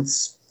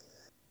contingents.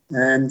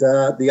 And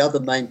the other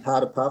main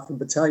part, apart from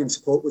battalion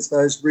support, was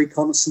those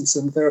reconnaissance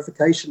and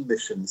verification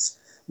missions,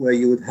 where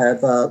you would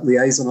have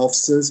liaison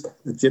officers,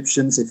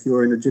 Egyptians, if you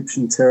were in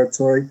Egyptian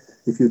territory.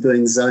 If you're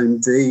doing Zone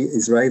D,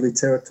 Israeli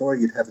territory,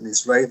 you'd have an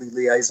Israeli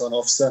liaison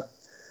officer.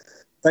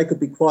 They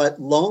could be quite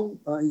long.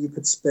 You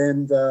could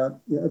spend,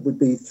 it would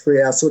be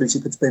 3-hour sorties.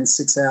 You could spend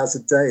 6 hours a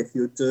day if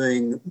you're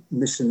doing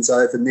missions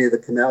over near the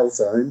Canal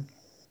Zone.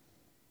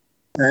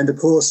 And of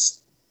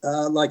course,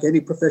 like any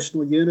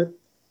professional unit,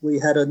 we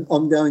had an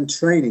ongoing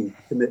training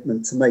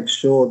commitment to make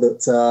sure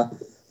that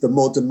the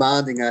more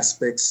demanding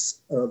aspects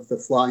of the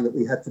flying that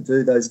we had to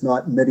do, those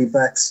night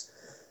medivacs,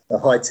 the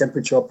high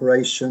temperature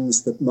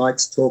operations that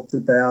Mike's talked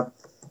about,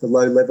 the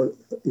low level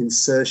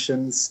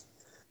insertions.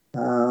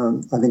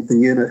 I think the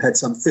unit had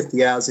some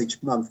 50 hours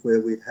each month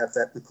where we'd have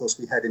that. And of course,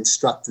 we had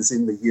instructors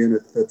in the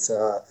unit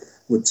that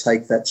would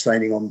take that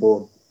training on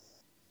board.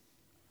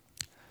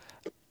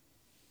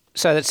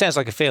 So that sounds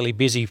like a fairly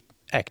busy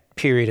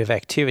period of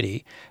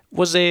activity.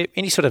 Was there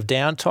any sort of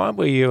downtime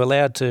where you were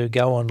allowed to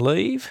go on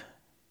leave?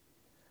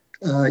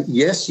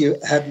 Yes, you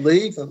had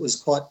leave. It was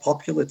quite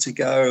popular to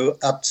go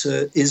up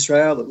to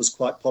Israel. It was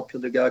quite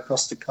popular to go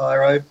across to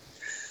Cairo.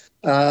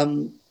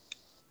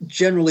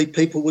 Generally,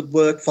 people would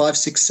work 5,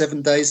 6,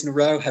 7 days in a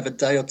row, have a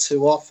day or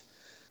two off.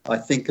 I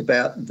think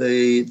about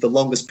the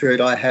longest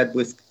period I had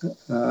with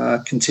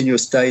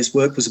continuous days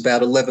work was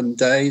about 11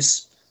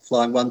 days,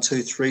 flying 1,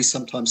 2, 3,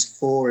 sometimes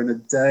 4 in a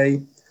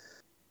day.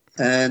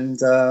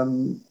 And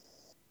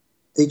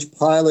each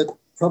pilot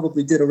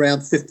probably did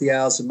around 50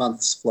 hours a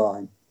month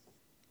flying.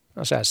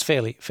 So it's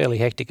fairly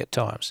hectic at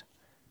times.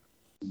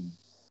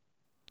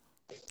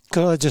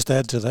 Could I just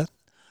add to that?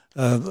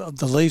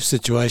 The leave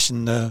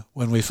situation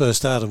when we first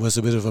started was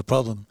a bit of a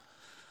problem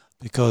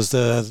because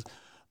there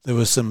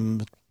were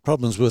some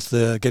problems with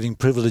getting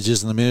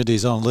privileges and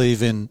immunities on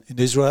leave in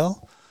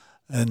Israel,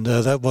 and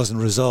that wasn't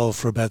resolved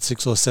for about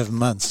 6 or 7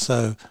 months.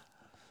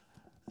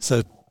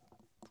 So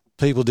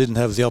people didn't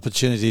have the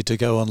opportunity to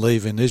go on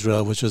leave in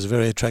Israel, which was a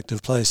very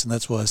attractive place, and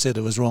that's why I said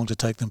it was wrong to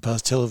take them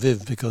past Tel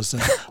Aviv because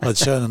I'd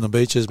shown them the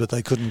beaches, but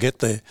they couldn't get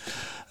there.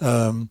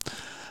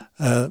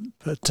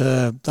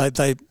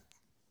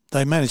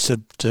 They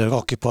managed to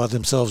occupy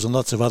themselves in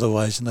lots of other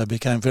ways, and they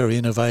became very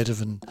innovative.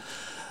 And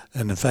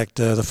in fact,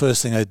 the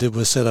first thing they did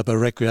was set up a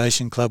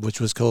recreation club, which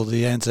was called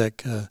the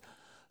Anzac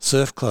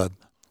Surf Club.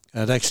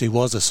 And it actually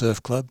was a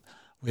surf club.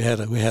 We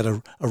had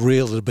a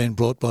reel that had been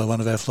brought by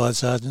one of our flight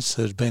sergeants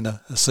who had been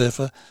a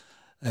surfer,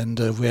 and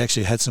we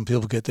actually had some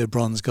people get their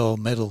bronze, gold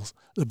medals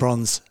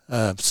bronze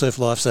surf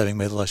lifesaving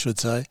medal, I should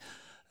say.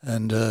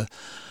 And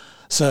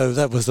so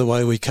that was the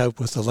way we coped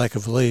with the lack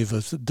of leave,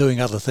 of doing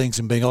other things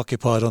and being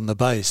occupied on the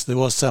base. There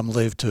was some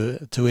leave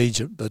to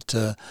Egypt, but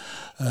that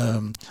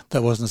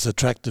wasn't as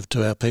attractive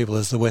to our people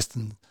as the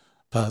western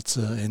parts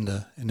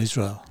in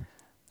Israel.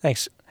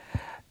 Thanks.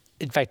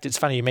 In fact, it's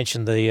funny you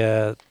mentioned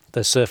the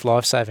Surf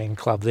Lifesaving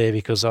Club there,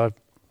 because I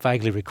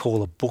vaguely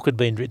recall a book had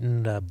been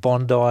written,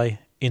 Bondi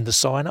in the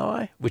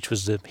Sinai, which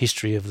was the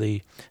history of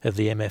the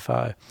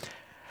MFO.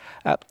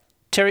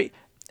 Terry,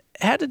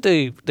 how did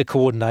the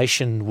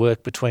coordination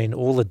work between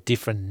all the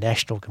different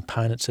national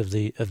components of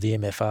the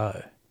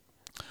MFO?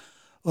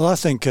 Well, I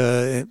think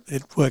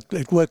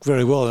it worked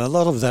very well, and a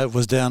lot of that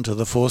was down to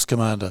the force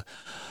commander.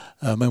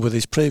 With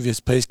his previous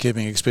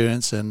peacekeeping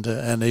experience,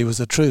 and he was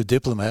a true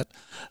diplomat.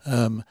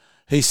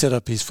 He set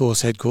up his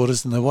force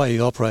headquarters, and the way he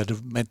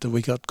operated meant that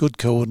we got good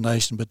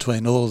coordination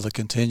between all of the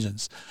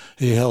contingents.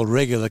 He held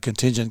regular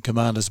contingent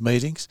commanders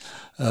meetings,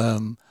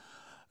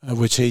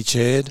 which he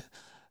chaired,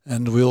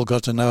 and we all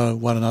got to know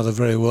one another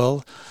very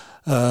well.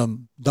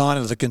 9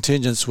 of the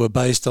contingents were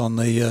based on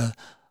the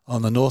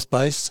North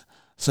Base,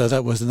 so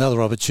that was another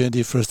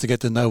opportunity for us to get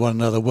to know one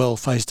another well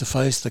face to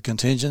face, the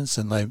contingents,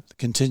 and the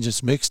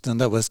contingents mixed,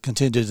 and that was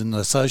contingent in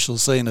the social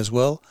scene as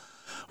well,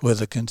 where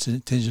the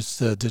contingents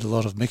did a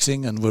lot of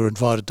mixing and were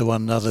invited to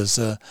one another's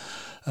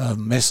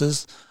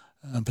messes,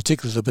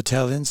 particularly the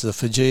battalions, the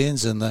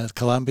Fijians and the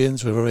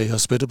Colombians were very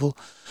hospitable.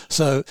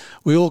 So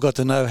we all got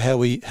to know how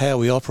we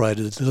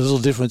operated. The little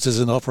differences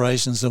in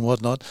operations and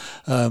whatnot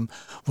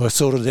were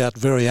sorted out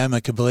very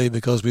amicably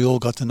because we all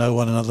got to know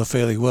one another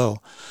fairly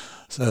well.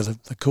 So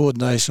the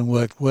coordination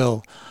worked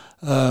well.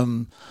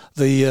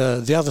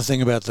 The other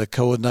thing about the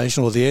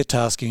coordination, or the air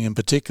tasking in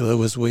particular,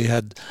 was we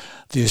had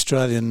the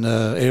Australian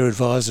Air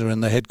Advisor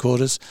in the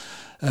headquarters,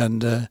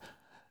 and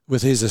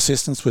with his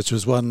assistance, which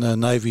was one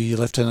Navy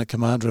Lieutenant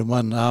Commander and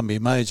one Army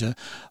Major,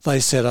 they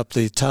set up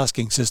the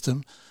tasking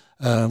system,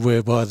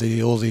 whereby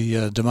all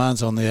the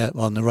demands on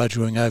the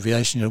rotary wing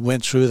aviation unit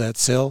went through that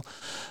cell,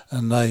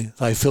 and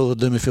they filtered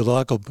them, if you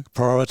like, or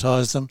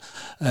prioritised them,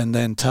 and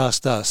then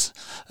tasked us.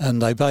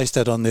 And they based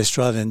that on the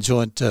Australian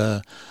Joint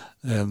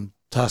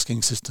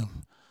tasking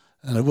system,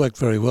 and it worked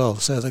very well.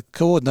 So the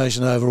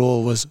coordination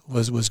overall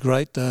was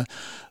great. The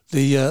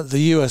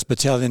US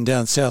battalion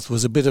down south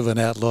was a bit of an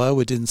outlier.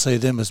 We didn't see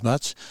them as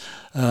much,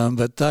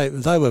 but they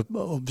were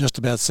just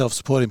about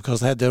self-supporting because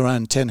they had their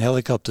own 10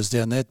 helicopters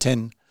down there,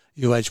 10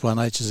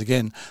 UH-1Hs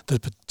again,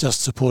 that just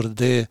supported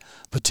their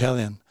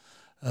battalion.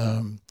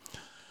 I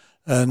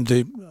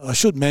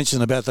should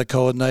mention about the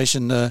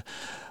coordination,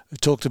 we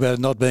talked about it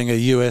not being a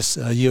US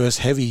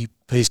heavy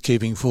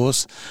peacekeeping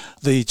force.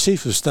 The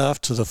Chief of Staff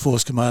to the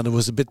Force Commander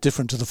was a bit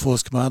different to the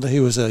Force Commander. He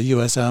was a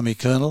US Army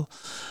Colonel,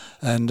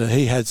 and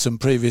he had some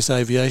previous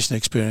aviation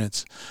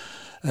experience.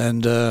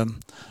 And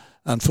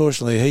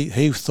unfortunately,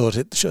 he thought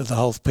the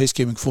whole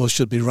peacekeeping force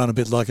should be run a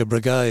bit like a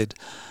brigade,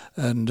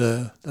 and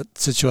that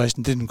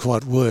situation didn't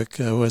quite work,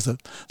 whereas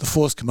the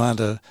Force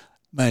Commander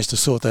managed to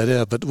sort that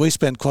out. But we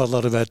spent quite a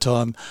lot of our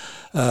time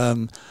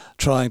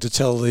trying to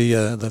tell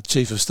the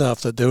Chief of Staff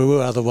that there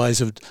were other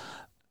ways of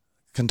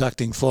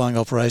conducting flying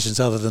operations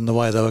other than the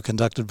way they were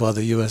conducted by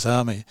the US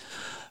Army.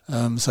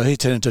 So he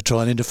tended to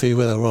try and interfere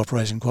with our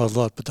operation quite a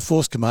lot, but the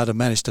Force Commander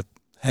managed to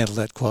handle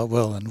that quite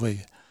well, and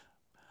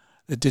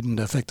it didn't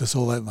affect us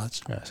all that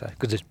much. Oh, so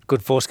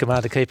good Force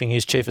Commander keeping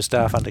his Chief of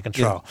Staff under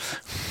control.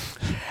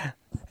 Yeah.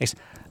 Thanks.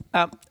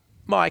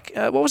 Mike,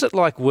 what was it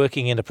like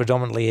working in a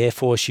predominantly Air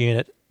Force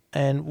unit,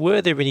 and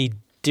were there any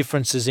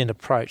differences in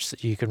approach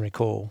that you can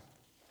recall?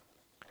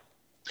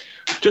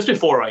 Just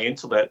before I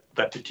answer that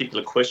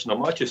particular question, I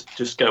might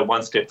just go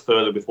one step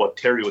further with what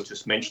Terry was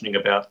just mentioning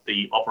about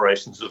the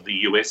operations of the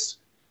US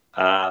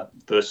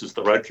versus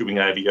the Rotary Wing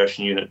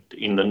Aviation Unit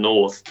in the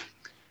north.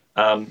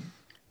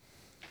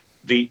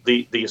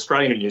 The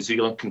Australian and New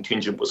Zealand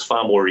contingent was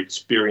far more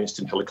experienced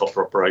in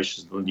helicopter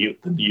operations than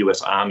the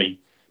US Army.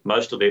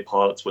 Most of their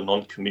pilots were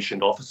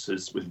non-commissioned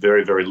officers with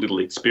very, very little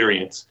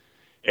experience,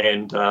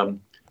 and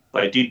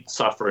they did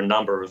suffer a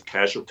number of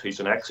casualties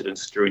and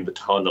accidents during the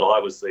time that I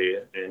was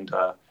there, and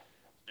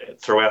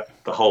throughout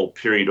the whole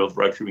period of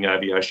Rotary Wing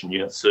Aviation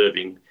Unit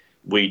serving,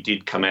 we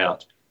did come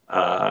out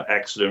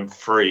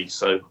accident-free.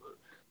 So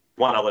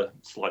one other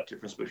slight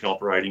difference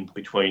operating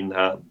between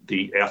our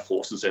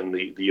forces and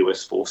the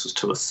US forces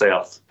to the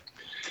south.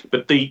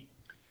 But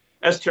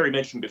as Terry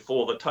mentioned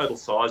before, the total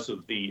size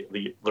of the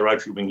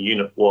Rotary Wing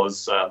unit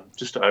was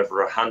just over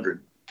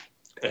 100.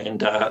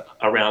 And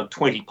around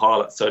 20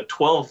 pilots, so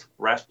 12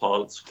 RAF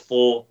pilots,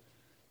 4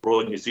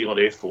 Royal New Zealand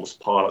Air Force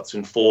pilots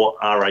and 4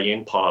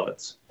 RAN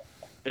pilots.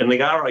 And the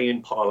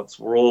RAN pilots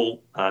were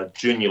all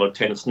junior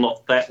lieutenants,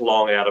 not that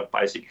long out of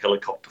basic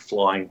helicopter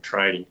flying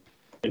training.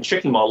 And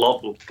checking my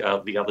logbook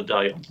the other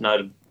day, I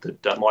noted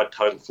that my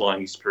total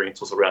flying experience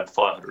was around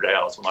 500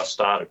 hours when I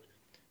started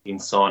in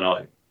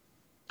Sinai.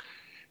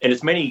 And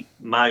as many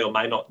may or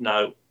may not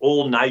know,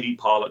 all Navy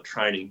pilot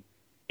training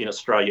in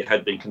Australia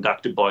had been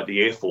conducted by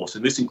the Air Force,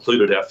 and this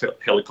included our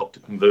helicopter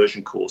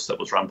conversion course that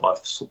was run by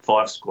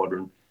 5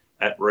 Squadron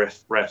at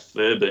RAF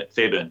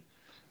Fairburn.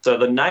 So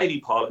the Navy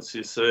pilots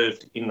who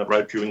served in the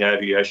Rotary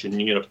Aviation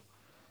Unit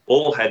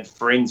all had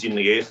friends in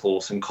the Air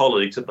Force and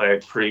colleagues that they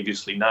had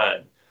previously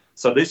known.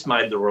 So this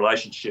made the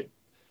relationship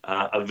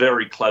a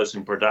very close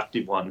and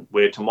productive one,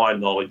 where, to my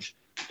knowledge,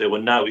 there were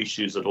no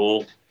issues at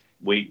all.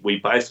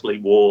 We basically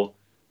wore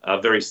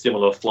a very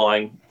similar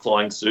flying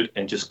suit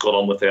and just got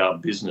on with our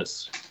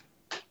business.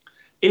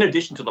 In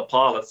addition to the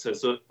pilots,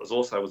 as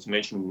also was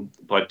mentioned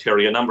by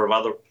Terry, a number of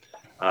other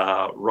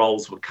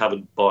roles were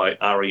covered by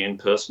REN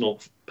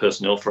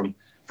personnel from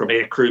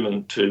air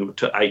crewmen to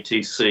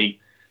ATC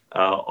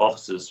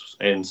officers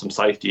and some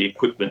safety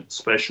equipment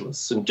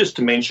specialists. And just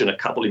to mention a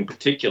couple in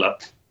particular,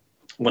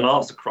 when I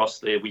was across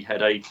there, we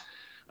had a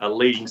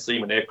leading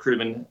seaman air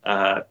crewman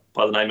by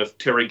the name of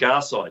Terry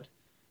Garside,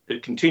 who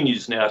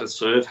continues now to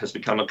serve, has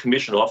become a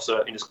commissioned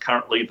officer and is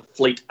currently the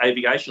Fleet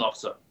Aviation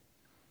Officer.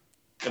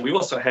 And we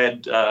also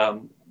had,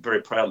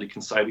 very proudly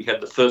can say, we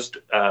had the first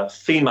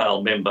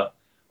female member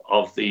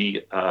of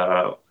the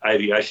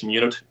aviation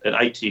unit, an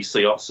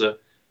ATC officer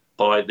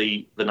by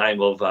the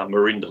name of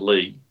Marinda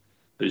Lee,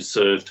 who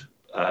served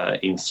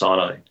in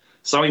Sinai.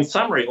 So in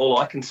summary, all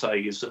I can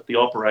say is that the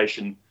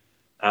operation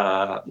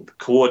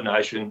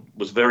coordination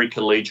was very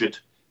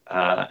collegiate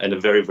and a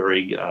very,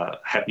 very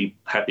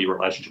happy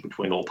relationship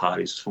between all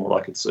parties from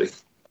what I could see.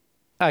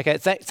 Okay,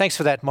 thanks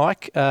for that,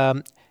 Mike.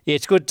 Yeah,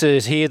 it's good to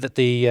hear that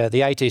the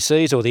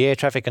ATCs or the air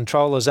traffic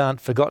controllers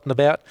aren't forgotten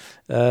about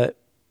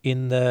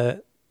in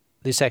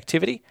this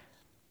activity.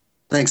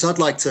 Thanks. I'd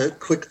like to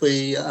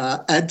quickly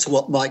add to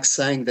what Mike's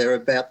saying there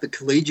about the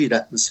collegiate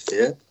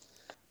atmosphere.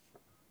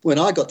 When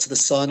I got to the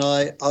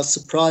Sinai, I was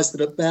surprised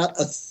that about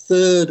a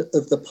third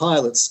of the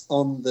pilots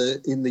in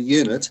the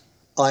unit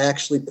I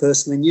actually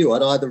personally knew.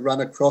 I'd either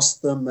run across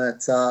them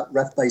at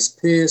RAF Base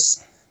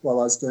Pearce while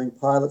I was doing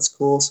pilot's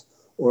course,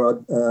 or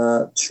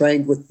I'd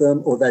trained with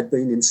them, or they'd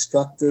been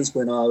instructors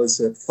when I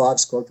was at 5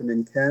 Squadron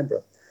in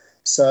Canberra.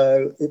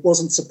 So it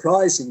wasn't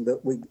surprising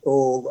that we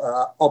all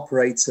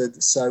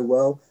operated so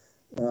well,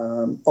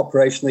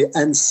 operationally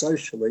and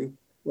socially,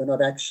 when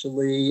I'd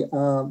actually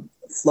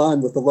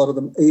flown with a lot of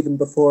them even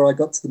before I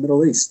got to the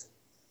Middle East.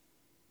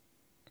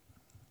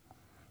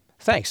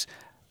 Thanks.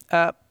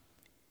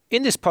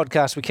 In this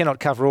podcast, we cannot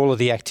cover all of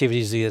the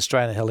activities the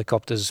Australian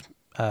helicopters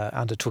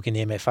undertook in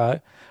the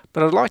MFO,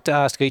 but I'd like to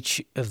ask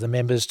each of the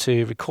members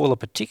to recall a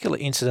particular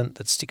incident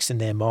that sticks in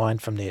their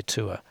mind from their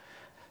tour.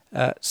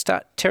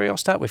 Terry, I'll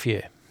start with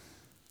you.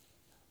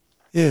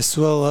 Yes,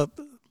 well,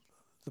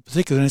 the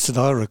particular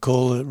incident I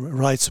recall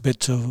relates a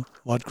bit to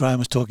what Graham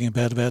was talking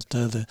about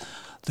the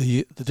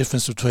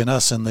difference between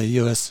us and the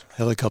US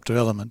helicopter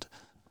element.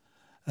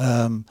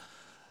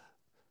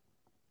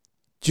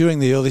 During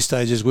the early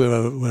stages, we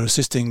were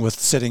assisting with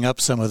setting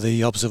up some of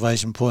the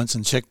observation points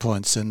and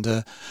checkpoints,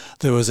 and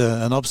there was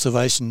an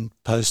observation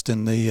post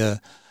in the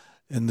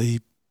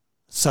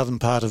southern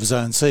part of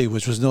Zone C,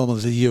 which was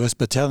normally the US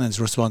battalion's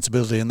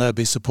responsibility, and they'd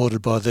be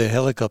supported by their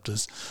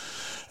helicopters.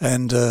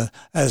 And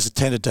as it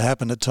tended to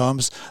happen at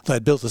times,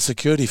 they'd built a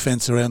security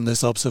fence around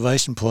this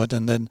observation point,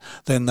 and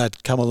then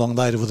they'd come along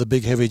later with a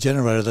big heavy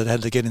generator that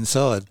had to get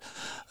inside.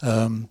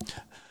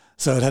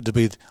 So it had to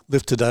be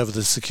lifted over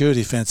the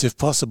security fence if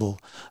possible.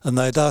 And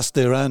they'd asked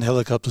their own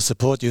helicopter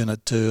support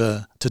unit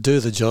to do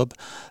the job,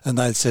 and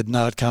they'd said,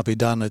 no, it can't be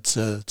done. It's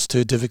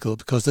too difficult,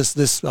 because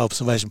this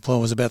observation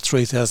point was about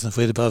 3,000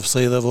 feet above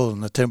sea level,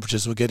 and the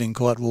temperatures were getting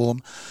quite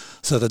warm.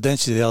 So the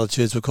density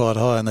altitudes were quite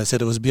high, and they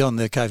said it was beyond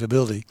their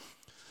capability.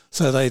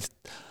 So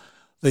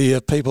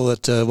the people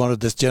that wanted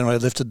this generator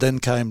lifted then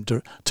came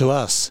to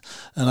us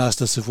and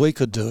asked us if we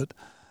could do it.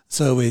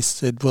 So we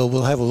said, well,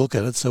 we'll have a look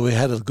at it. So we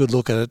had a good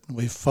look at it.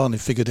 We finally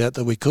figured out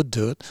that we could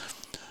do it.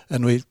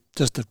 And we,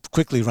 just to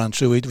quickly run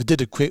through, we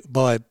did it quick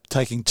by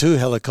taking 2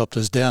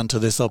 helicopters down to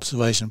this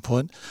observation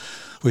point.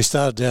 We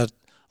started out,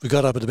 we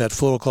got up at about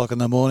 4 o'clock in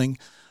the morning,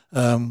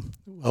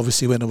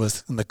 obviously when it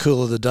was in the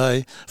cool of the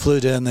day, flew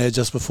down there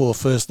just before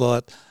first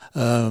light,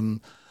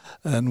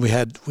 and we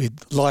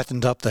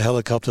lightened up the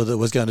helicopter that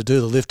was going to do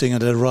the lifting,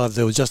 and it arrived.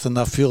 There was just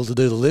enough fuel to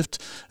do the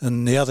lift,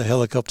 and the other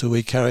helicopter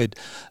we carried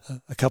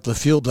a couple of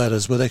fuel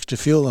bladders with extra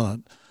fuel on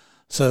it.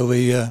 So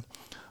we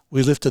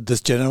lifted this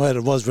generator.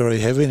 It was very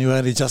heavy, and we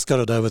only just got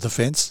it over the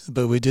fence,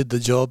 but we did the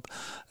job,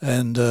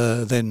 and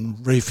then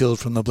refilled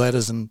from the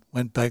bladders and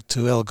went back to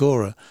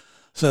Algora.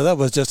 So that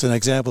was just an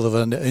example of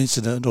an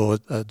incident or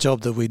a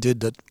job that we did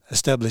that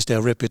established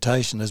our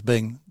reputation as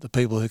being the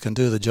people who can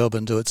do the job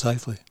and do it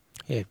safely.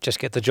 Yeah, just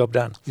get the job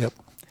done. Yep.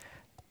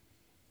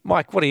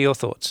 Mike, what are your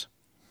thoughts?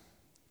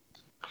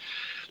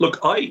 Look,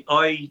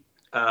 I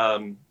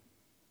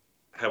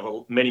have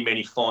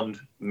many fond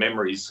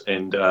memories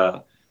and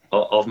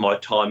of my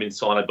time in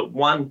Sinai, but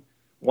one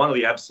of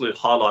the absolute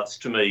highlights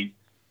to me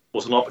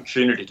was an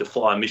opportunity to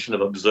fly a mission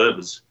of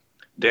observers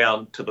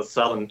down to the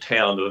southern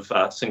town of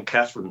St.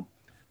 Catherine,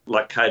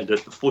 located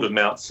at the foot of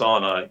Mount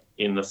Sinai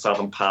in the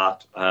southern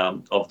part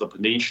of the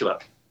peninsula.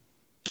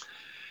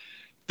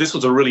 This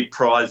was a really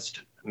prized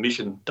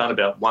mission, done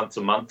about once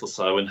a month or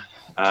so,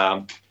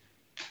 and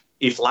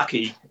if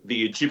lucky,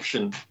 the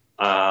Egyptian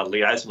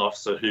liaison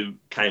officer who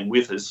came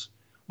with us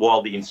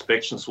while the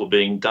inspections were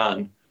being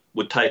done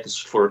would take us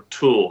for a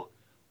tour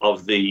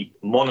of the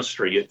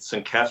monastery at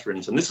St.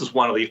 Catherine's. And this is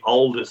one of the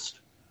oldest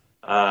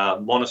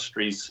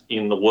monasteries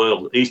in the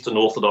world, Eastern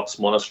Orthodox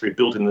monastery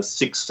built in the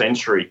 6th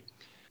century,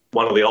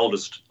 one of the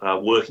oldest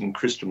working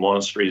Christian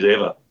monasteries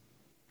ever.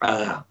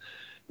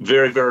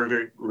 Very, very,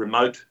 very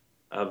remote,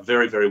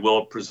 very, very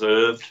well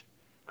preserved.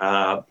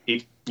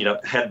 It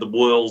had the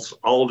world's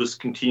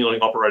oldest continually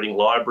operating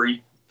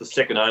library, the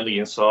second only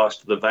in size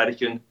to the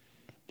Vatican.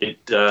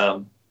 It's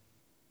a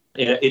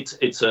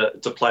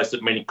place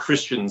that many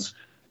Christians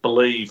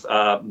believe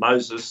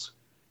Moses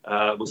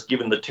was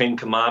given the 10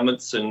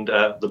 Commandments and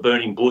the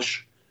burning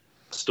bush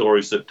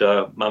stories that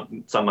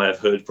some may have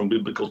heard from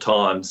biblical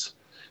times.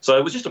 So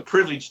it was just a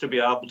privilege to be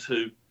able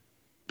to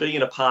be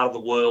in a part of the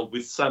world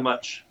with so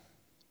much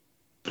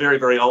very,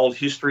 very old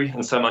history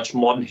and so much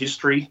modern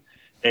history,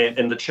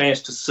 and the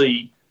chance to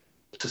see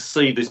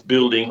this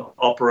building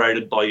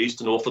operated by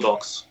Eastern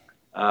Orthodox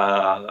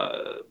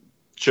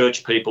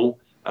church people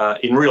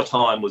in real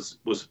time was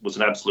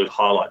an absolute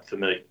highlight for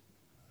me.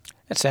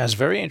 That sounds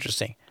very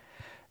interesting.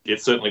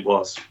 It certainly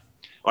was.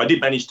 I did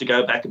manage to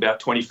go back about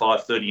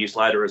 25, 30 years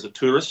later as a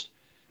tourist,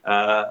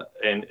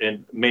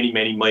 and many,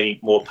 many, many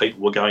more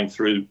people were going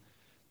through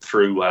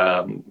the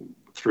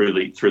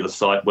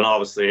site. When I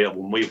was there,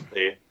 when we were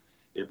there,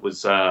 it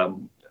was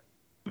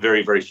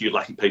very, very few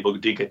lucky people who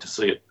did get to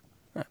see it.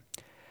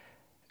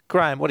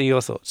 Graham, what are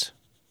your thoughts?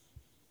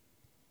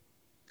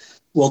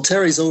 Well,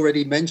 Terry's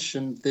already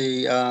mentioned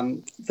the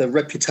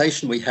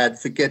reputation we had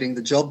for getting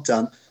the job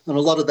done, and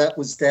a lot of that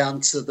was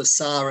down to the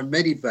SAR and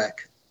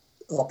Medivac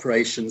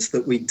operations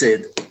that we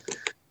did.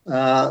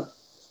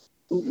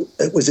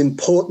 It was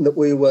important that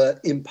we were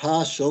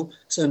impartial.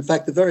 So, in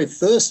fact, the very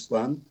first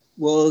one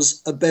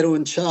was a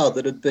Bedouin child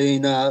that had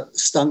been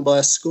stung by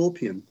a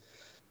scorpion.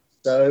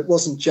 So it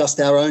wasn't just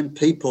our own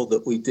people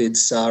that we did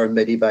SAR and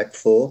Medivac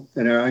for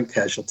and our own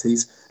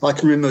casualties. I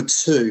can remember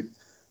two.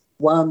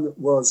 One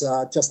was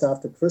just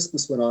after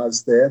Christmas when I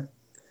was there.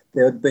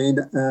 There had been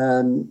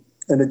an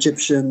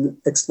Egyptian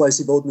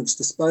explosive ordnance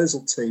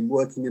disposal team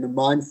working in a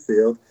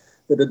minefield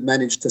that had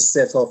managed to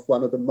set off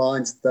one of the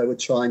mines that they were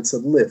trying to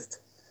lift.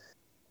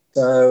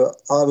 So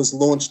I was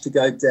launched to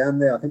go down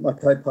there. I think my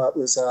co-pilot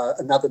was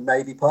another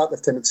Navy pilot,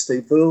 Lieutenant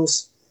Steve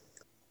Wills.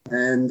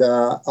 And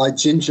I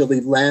gingerly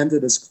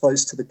landed as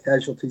close to the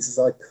casualties as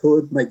I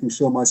could, making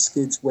sure my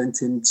skids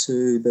went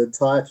into the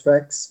tyre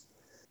tracks.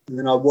 And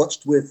then I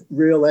watched with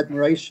real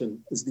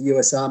admiration as the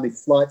US Army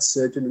flight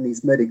surgeon and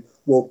his medic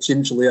walked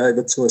gingerly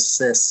over to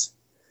assess.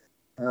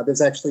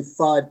 There's actually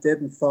 5 dead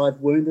and 5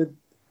 wounded.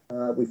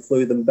 We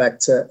flew them back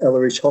to El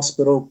Arish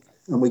Hospital,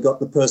 and we got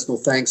the personal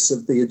thanks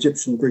of the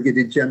Egyptian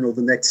Brigadier General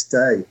the next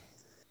day.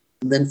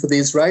 And then for the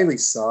Israeli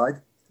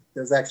side,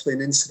 there was actually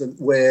an incident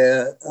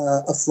where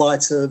a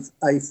flight of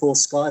A4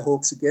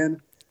 Skyhawks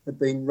again had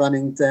been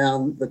running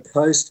down the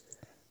coast,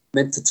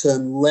 meant to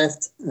turn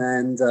left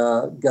and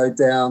go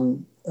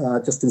down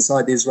just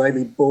inside the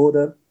Israeli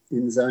border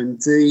in Zone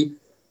D.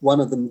 One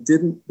of them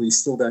didn't. We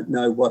still don't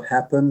know what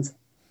happened.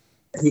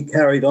 He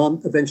carried on,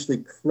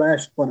 eventually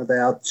crashed. One of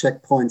our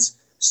checkpoints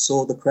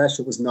saw the crash.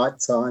 It was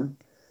nighttime.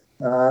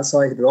 So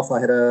I hit it off. I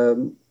had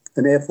an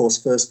Air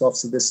Force first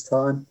officer this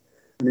time.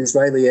 An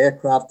Israeli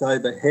aircraft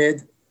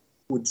overhead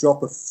would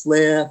drop a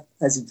flare.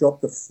 As he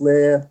dropped the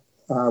flare,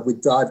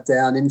 we'd dive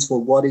down into a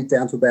wadi,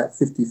 down to about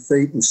 50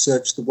 feet, and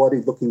search the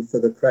wadi looking for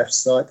the crash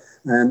site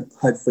and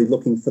hopefully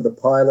looking for the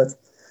pilot.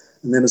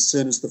 And then as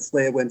soon as the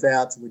flare went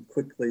out, we'd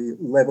quickly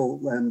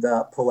level and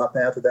pull up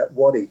out of that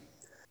wadi.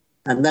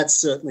 And that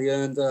certainly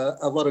earned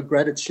a lot of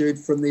gratitude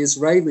from the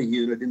Israeli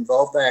unit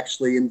involved. They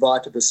actually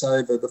invited us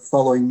over the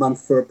following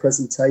month for a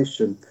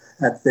presentation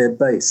at their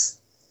base.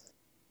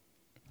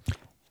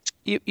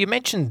 You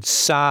mentioned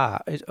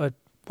SAR.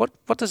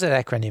 What does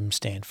that acronym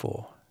stand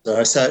for?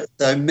 So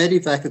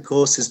Medivac, of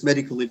course, is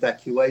medical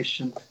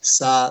evacuation,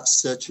 SAR,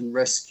 search and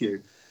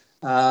rescue.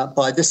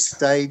 By this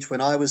stage, when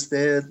I was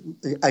there,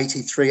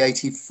 83,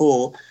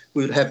 84,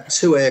 we would have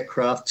 2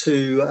 aircraft,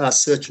 2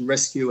 search and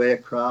rescue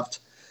aircraft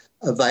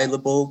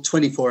available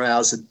 24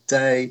 hours a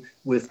day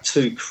with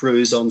 2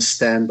 crews on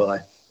standby.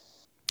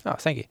 Oh,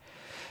 thank you.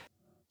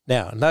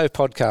 Now, no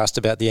podcast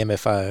about the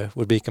MFO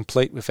would be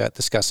complete without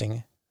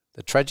discussing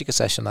the tragic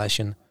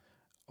assassination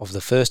of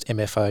the first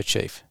MFO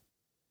chief,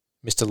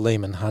 Mr.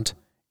 Lehman Hunt,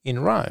 in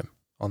Rome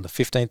on the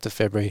 15th of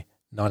February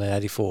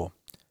 1984.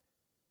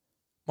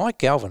 Mike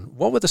Galvin,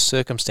 what were the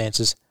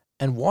circumstances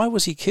and why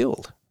was he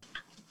killed?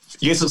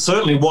 Yes, it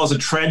certainly was a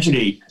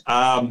tragedy.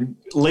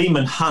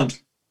 Lehman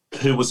Hunt,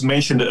 who was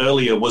mentioned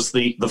earlier, was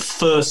the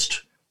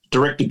first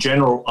Director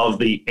General of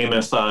the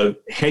MFO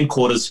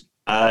headquarters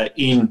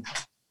in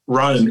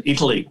Rome,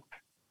 Italy.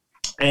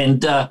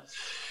 And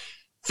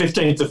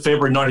 15th of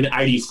February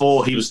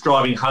 1984, he was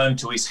driving home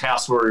to his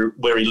house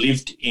where he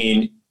lived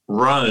in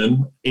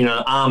Rome in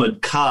an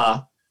armoured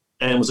car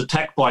and was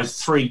attacked by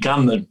 3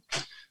 gunmen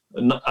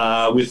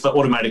with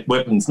automatic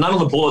weapons. None of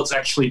the bullets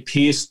actually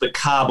pierced the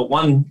car, but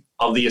one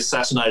of the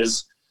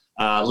assassinators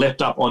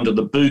leapt up onto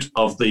the boot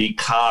of the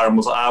car and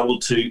was able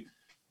to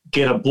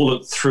get a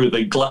bullet through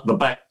the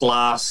back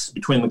glass,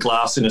 between the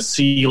glass and a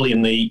seal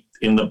in the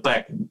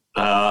back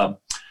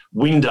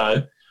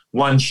window.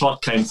 One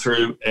shot came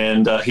through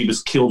and he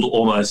was killed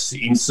almost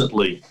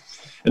instantly.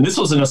 And this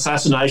was an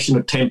assassination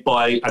attempt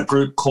by a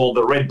group called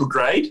the Red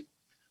Brigade,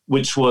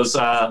 which was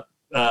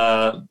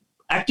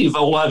active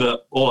all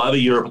over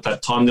Europe at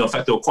that time. In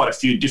fact, there were quite a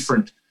few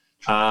different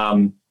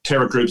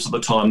terror groups at the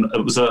time.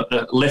 It was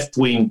a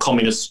left-wing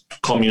communist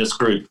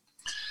group.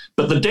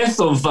 But the death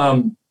of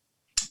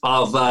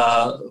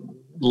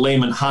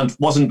Lehman Hunt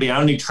wasn't the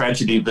only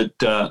tragedy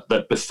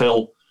that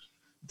befell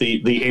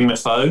the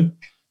MFO.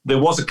 There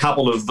was a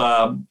couple of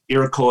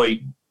Iroquois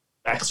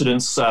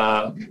accidents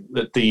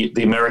that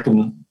the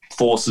American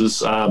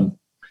forces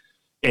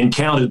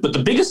encountered, but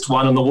the biggest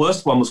one and the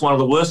worst one was one of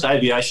the worst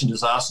aviation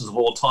disasters of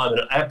all time,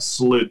 and an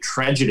absolute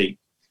tragedy.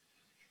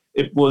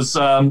 It was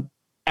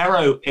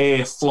Arrow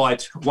Air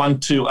Flight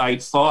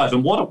 1285,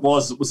 and what it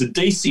was a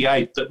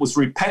DC-8 that was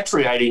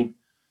repatriating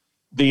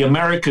the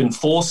American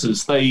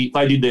forces. They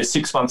did their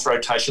 6-month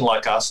rotation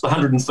like us. The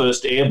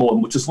 101st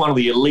Airborne, which is one of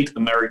the elite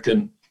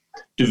American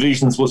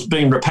divisions, was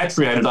being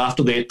repatriated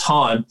after their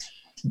time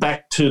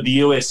back to the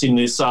US in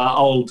this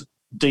old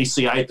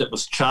DC-8 that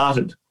was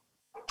chartered.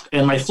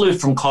 And they flew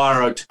from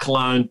Cairo to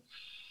Cologne,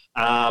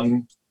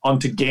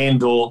 onto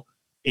Gander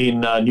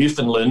in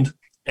Newfoundland.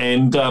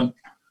 And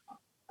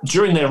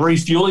during their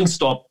refuelling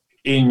stop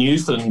in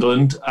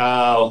Newfoundland,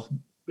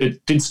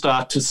 it did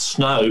start to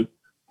snow.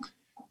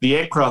 The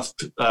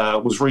aircraft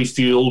was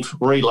refueled,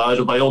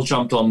 reloaded. They all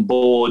jumped on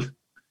board.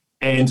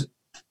 And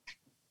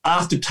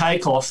after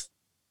takeoff,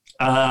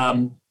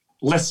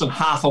 less than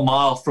half a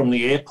mile from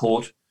the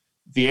airport,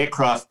 the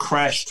aircraft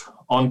crashed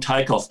on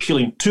takeoff,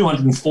 killing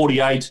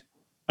 248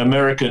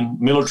 American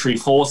military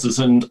forces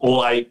and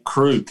all 8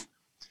 crew.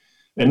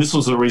 And this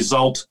was a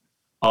result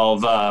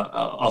of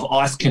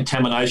ice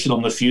contamination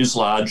on the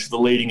fuselage, the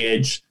leading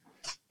edge,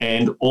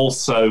 and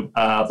also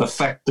the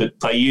fact that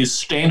they use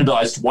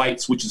standardised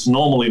weights, which is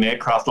normal in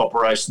aircraft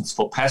operations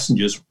for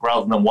passengers,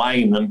 rather than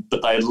weighing them,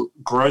 but they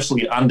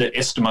grossly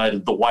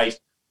underestimated the weight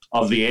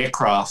of the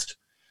aircraft.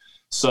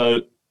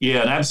 So,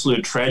 yeah, an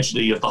absolute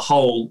tragedy of the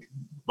whole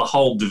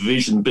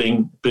division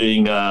being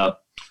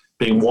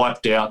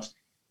wiped out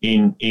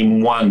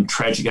in one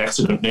tragic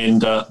accident.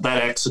 And that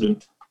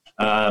accident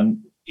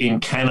in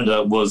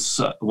Canada was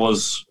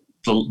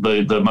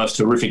the most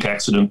horrific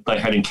accident they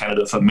had in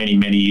Canada for many,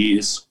 many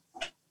years.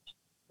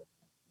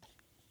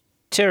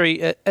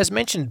 Terry, as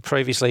mentioned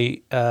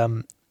previously,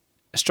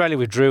 Australia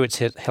withdrew its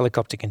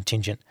helicopter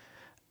contingent.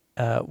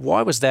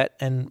 Why was that,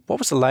 and what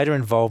was the later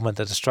involvement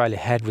that Australia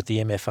had with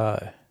the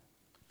MFO?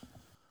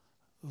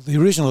 The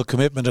original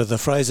commitment of the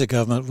Fraser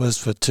government was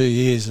for 2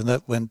 years, and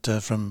that went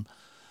from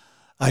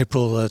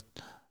April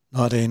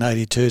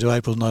 1982 to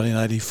April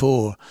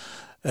 1984.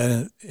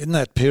 And in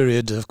that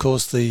period, of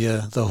course,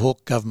 the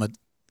Hawke government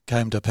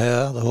came to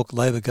power, the Hawke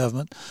Labor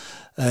government,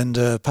 and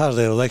part of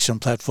their election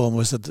platform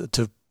was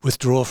to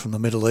withdraw from the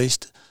Middle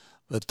East,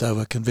 but they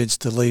were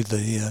convinced to leave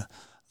the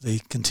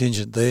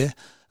contingent there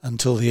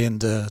until the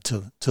end,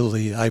 till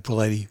the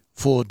April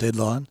 84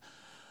 deadline.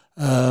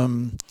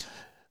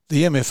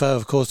 The MFO,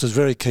 of course, was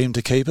very keen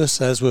to keep us,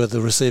 as were the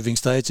receiving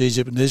states,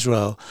 Egypt and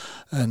Israel,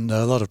 and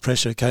a lot of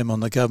pressure came on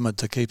the government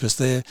to keep us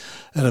there.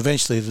 And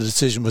eventually the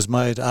decision was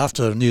made,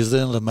 after New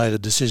Zealand made a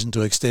decision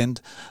to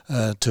extend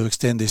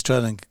the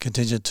Australian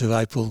contingent to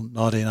April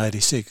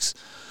 1986.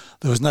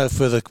 There was no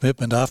further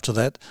commitment after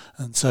that,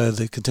 and so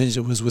the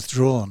contingent was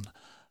withdrawn.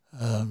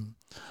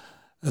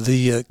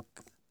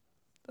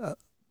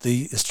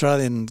 The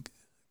Australian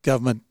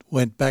government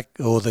went back,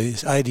 or the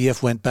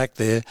ADF went back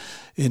there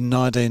in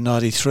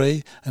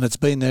 1993, and it's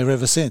been there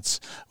ever since,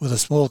 with a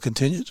small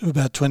contingent of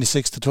about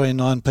 26 to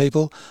 29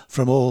 people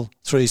from all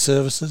 3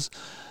 services,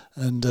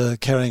 and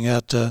carrying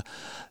out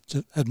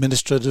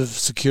administrative,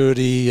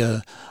 security,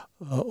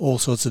 all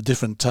sorts of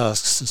different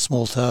tasks,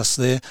 small tasks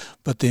there.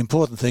 But the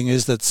important thing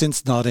is that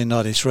since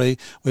 1993,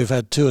 we've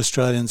had 2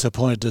 Australians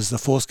appointed as the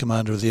Force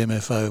Commander of the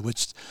MFO,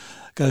 which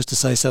goes to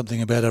say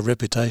something about our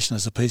reputation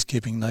as a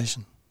peacekeeping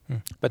nation.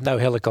 But no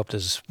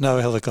helicopters. No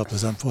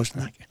helicopters,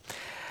 unfortunately. Okay.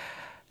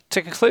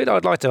 To conclude,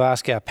 I'd like to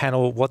ask our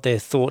panel what their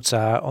thoughts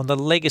are on the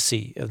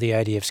legacy of the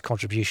ADF's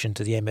contribution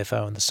to the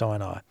MFO and the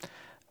Sinai.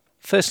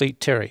 Firstly,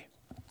 Terry.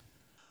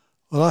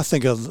 Well, I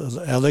think our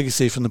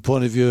legacy from the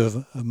point of view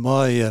of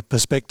my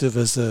perspective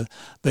as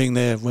being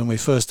there when we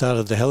first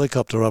started the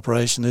helicopter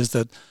operation is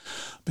that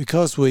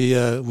because we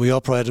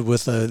operated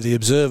with the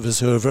observers,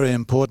 who are a very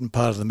important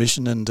part of the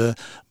mission, and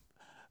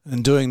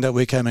in doing that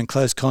we came in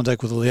close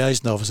contact with the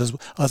liaison officers.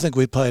 I think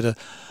we played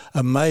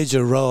a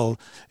major role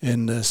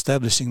in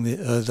establishing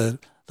the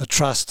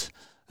trust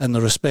and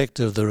the respect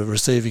of the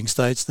receiving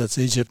states, that's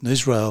Egypt and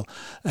Israel,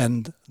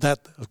 and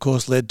that, of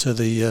course, led to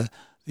the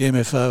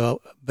MFO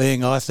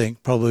being, I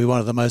think, probably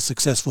one of the most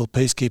successful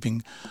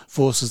peacekeeping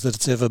forces that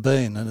it's ever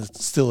been, and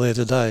it's still there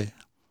today.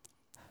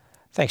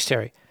 Thanks,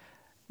 Terry.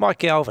 Mike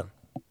Galvin.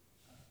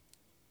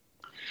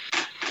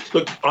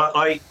 Look,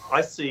 I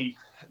see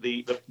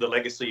the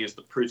legacy is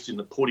the proof's in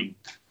the pudding.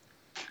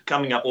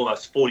 Coming up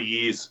almost 40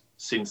 years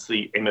since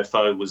the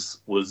MFO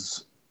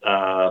was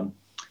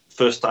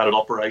first started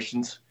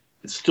operations.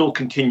 It's still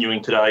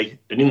continuing today.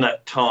 And in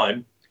that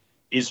time,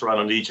 Israel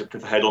and Egypt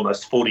have had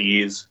almost 40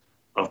 years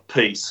of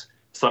peace,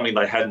 something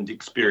they hadn't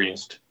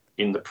experienced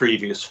in the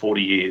previous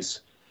 40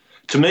 years.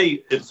 To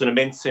me, it's an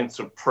immense sense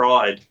of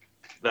pride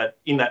that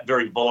in that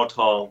very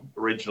volatile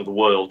region of the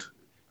world,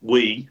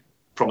 we,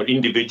 from an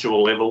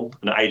individual level,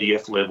 an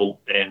ADF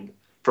level, and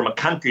from a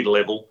country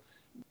level,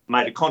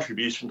 made a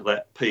contribution to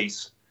that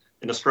peace,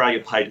 and Australia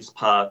played its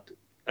part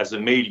as a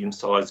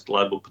medium-sized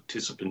global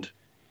participant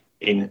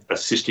in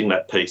assisting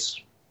that peace.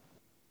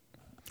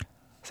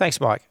 Thanks,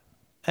 Mike.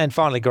 And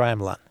finally, Graham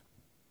Lunn.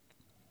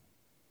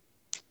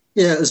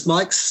 Yeah, as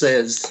Mike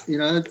says,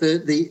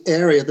 the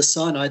area, the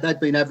Sinai, they'd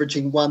been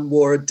averaging one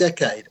war a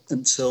decade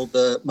until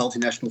the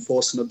Multinational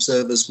Force and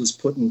Observers was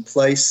put in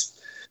place.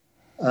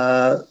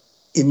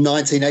 In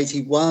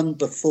 1981,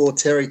 before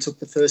Terry took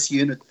the first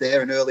unit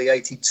there in early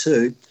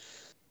 82,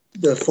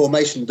 the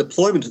formation and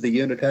deployment of the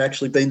unit had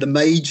actually been the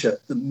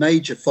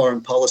major foreign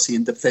policy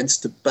and defence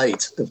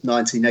debate of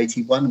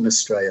 1981 in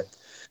Australia.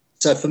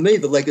 So for me,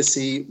 the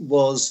legacy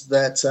was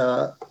that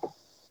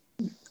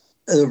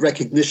a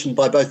recognition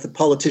by both the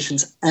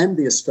politicians and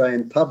the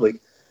Australian public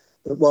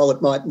that while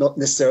it might not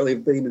necessarily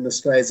have been in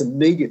Australia's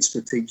immediate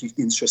strategic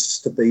interests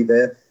to be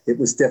there, it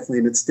was definitely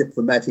in its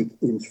diplomatic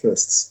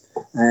interests.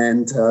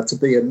 And to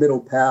be a middle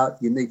power,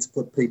 you need to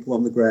put people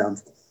on the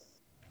ground.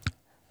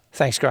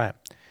 Thanks, Graham.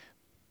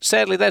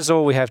 Sadly, that's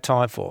all we have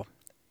time for.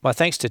 My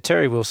thanks to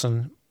Terry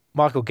Wilson,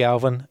 Michael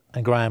Galvin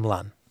and Graham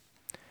Lunn.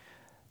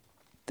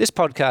 This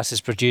podcast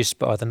is produced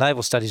by the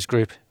Naval Studies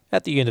Group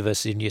at the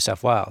University of New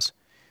South Wales.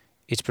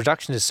 Its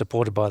production is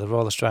supported by the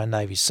Royal Australian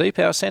Navy's Sea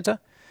Power Centre,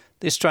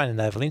 the Australian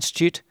Naval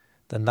Institute,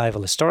 the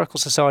Naval Historical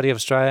Society of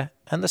Australia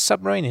and the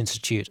Submarine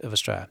Institute of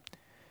Australia.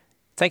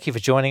 Thank you for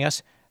joining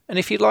us, and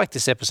if you like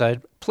this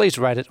episode, please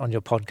rate it on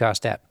your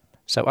podcast app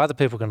so other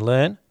people can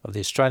learn of the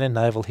Australian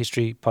Naval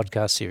History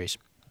podcast series.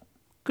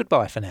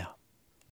 Goodbye for now.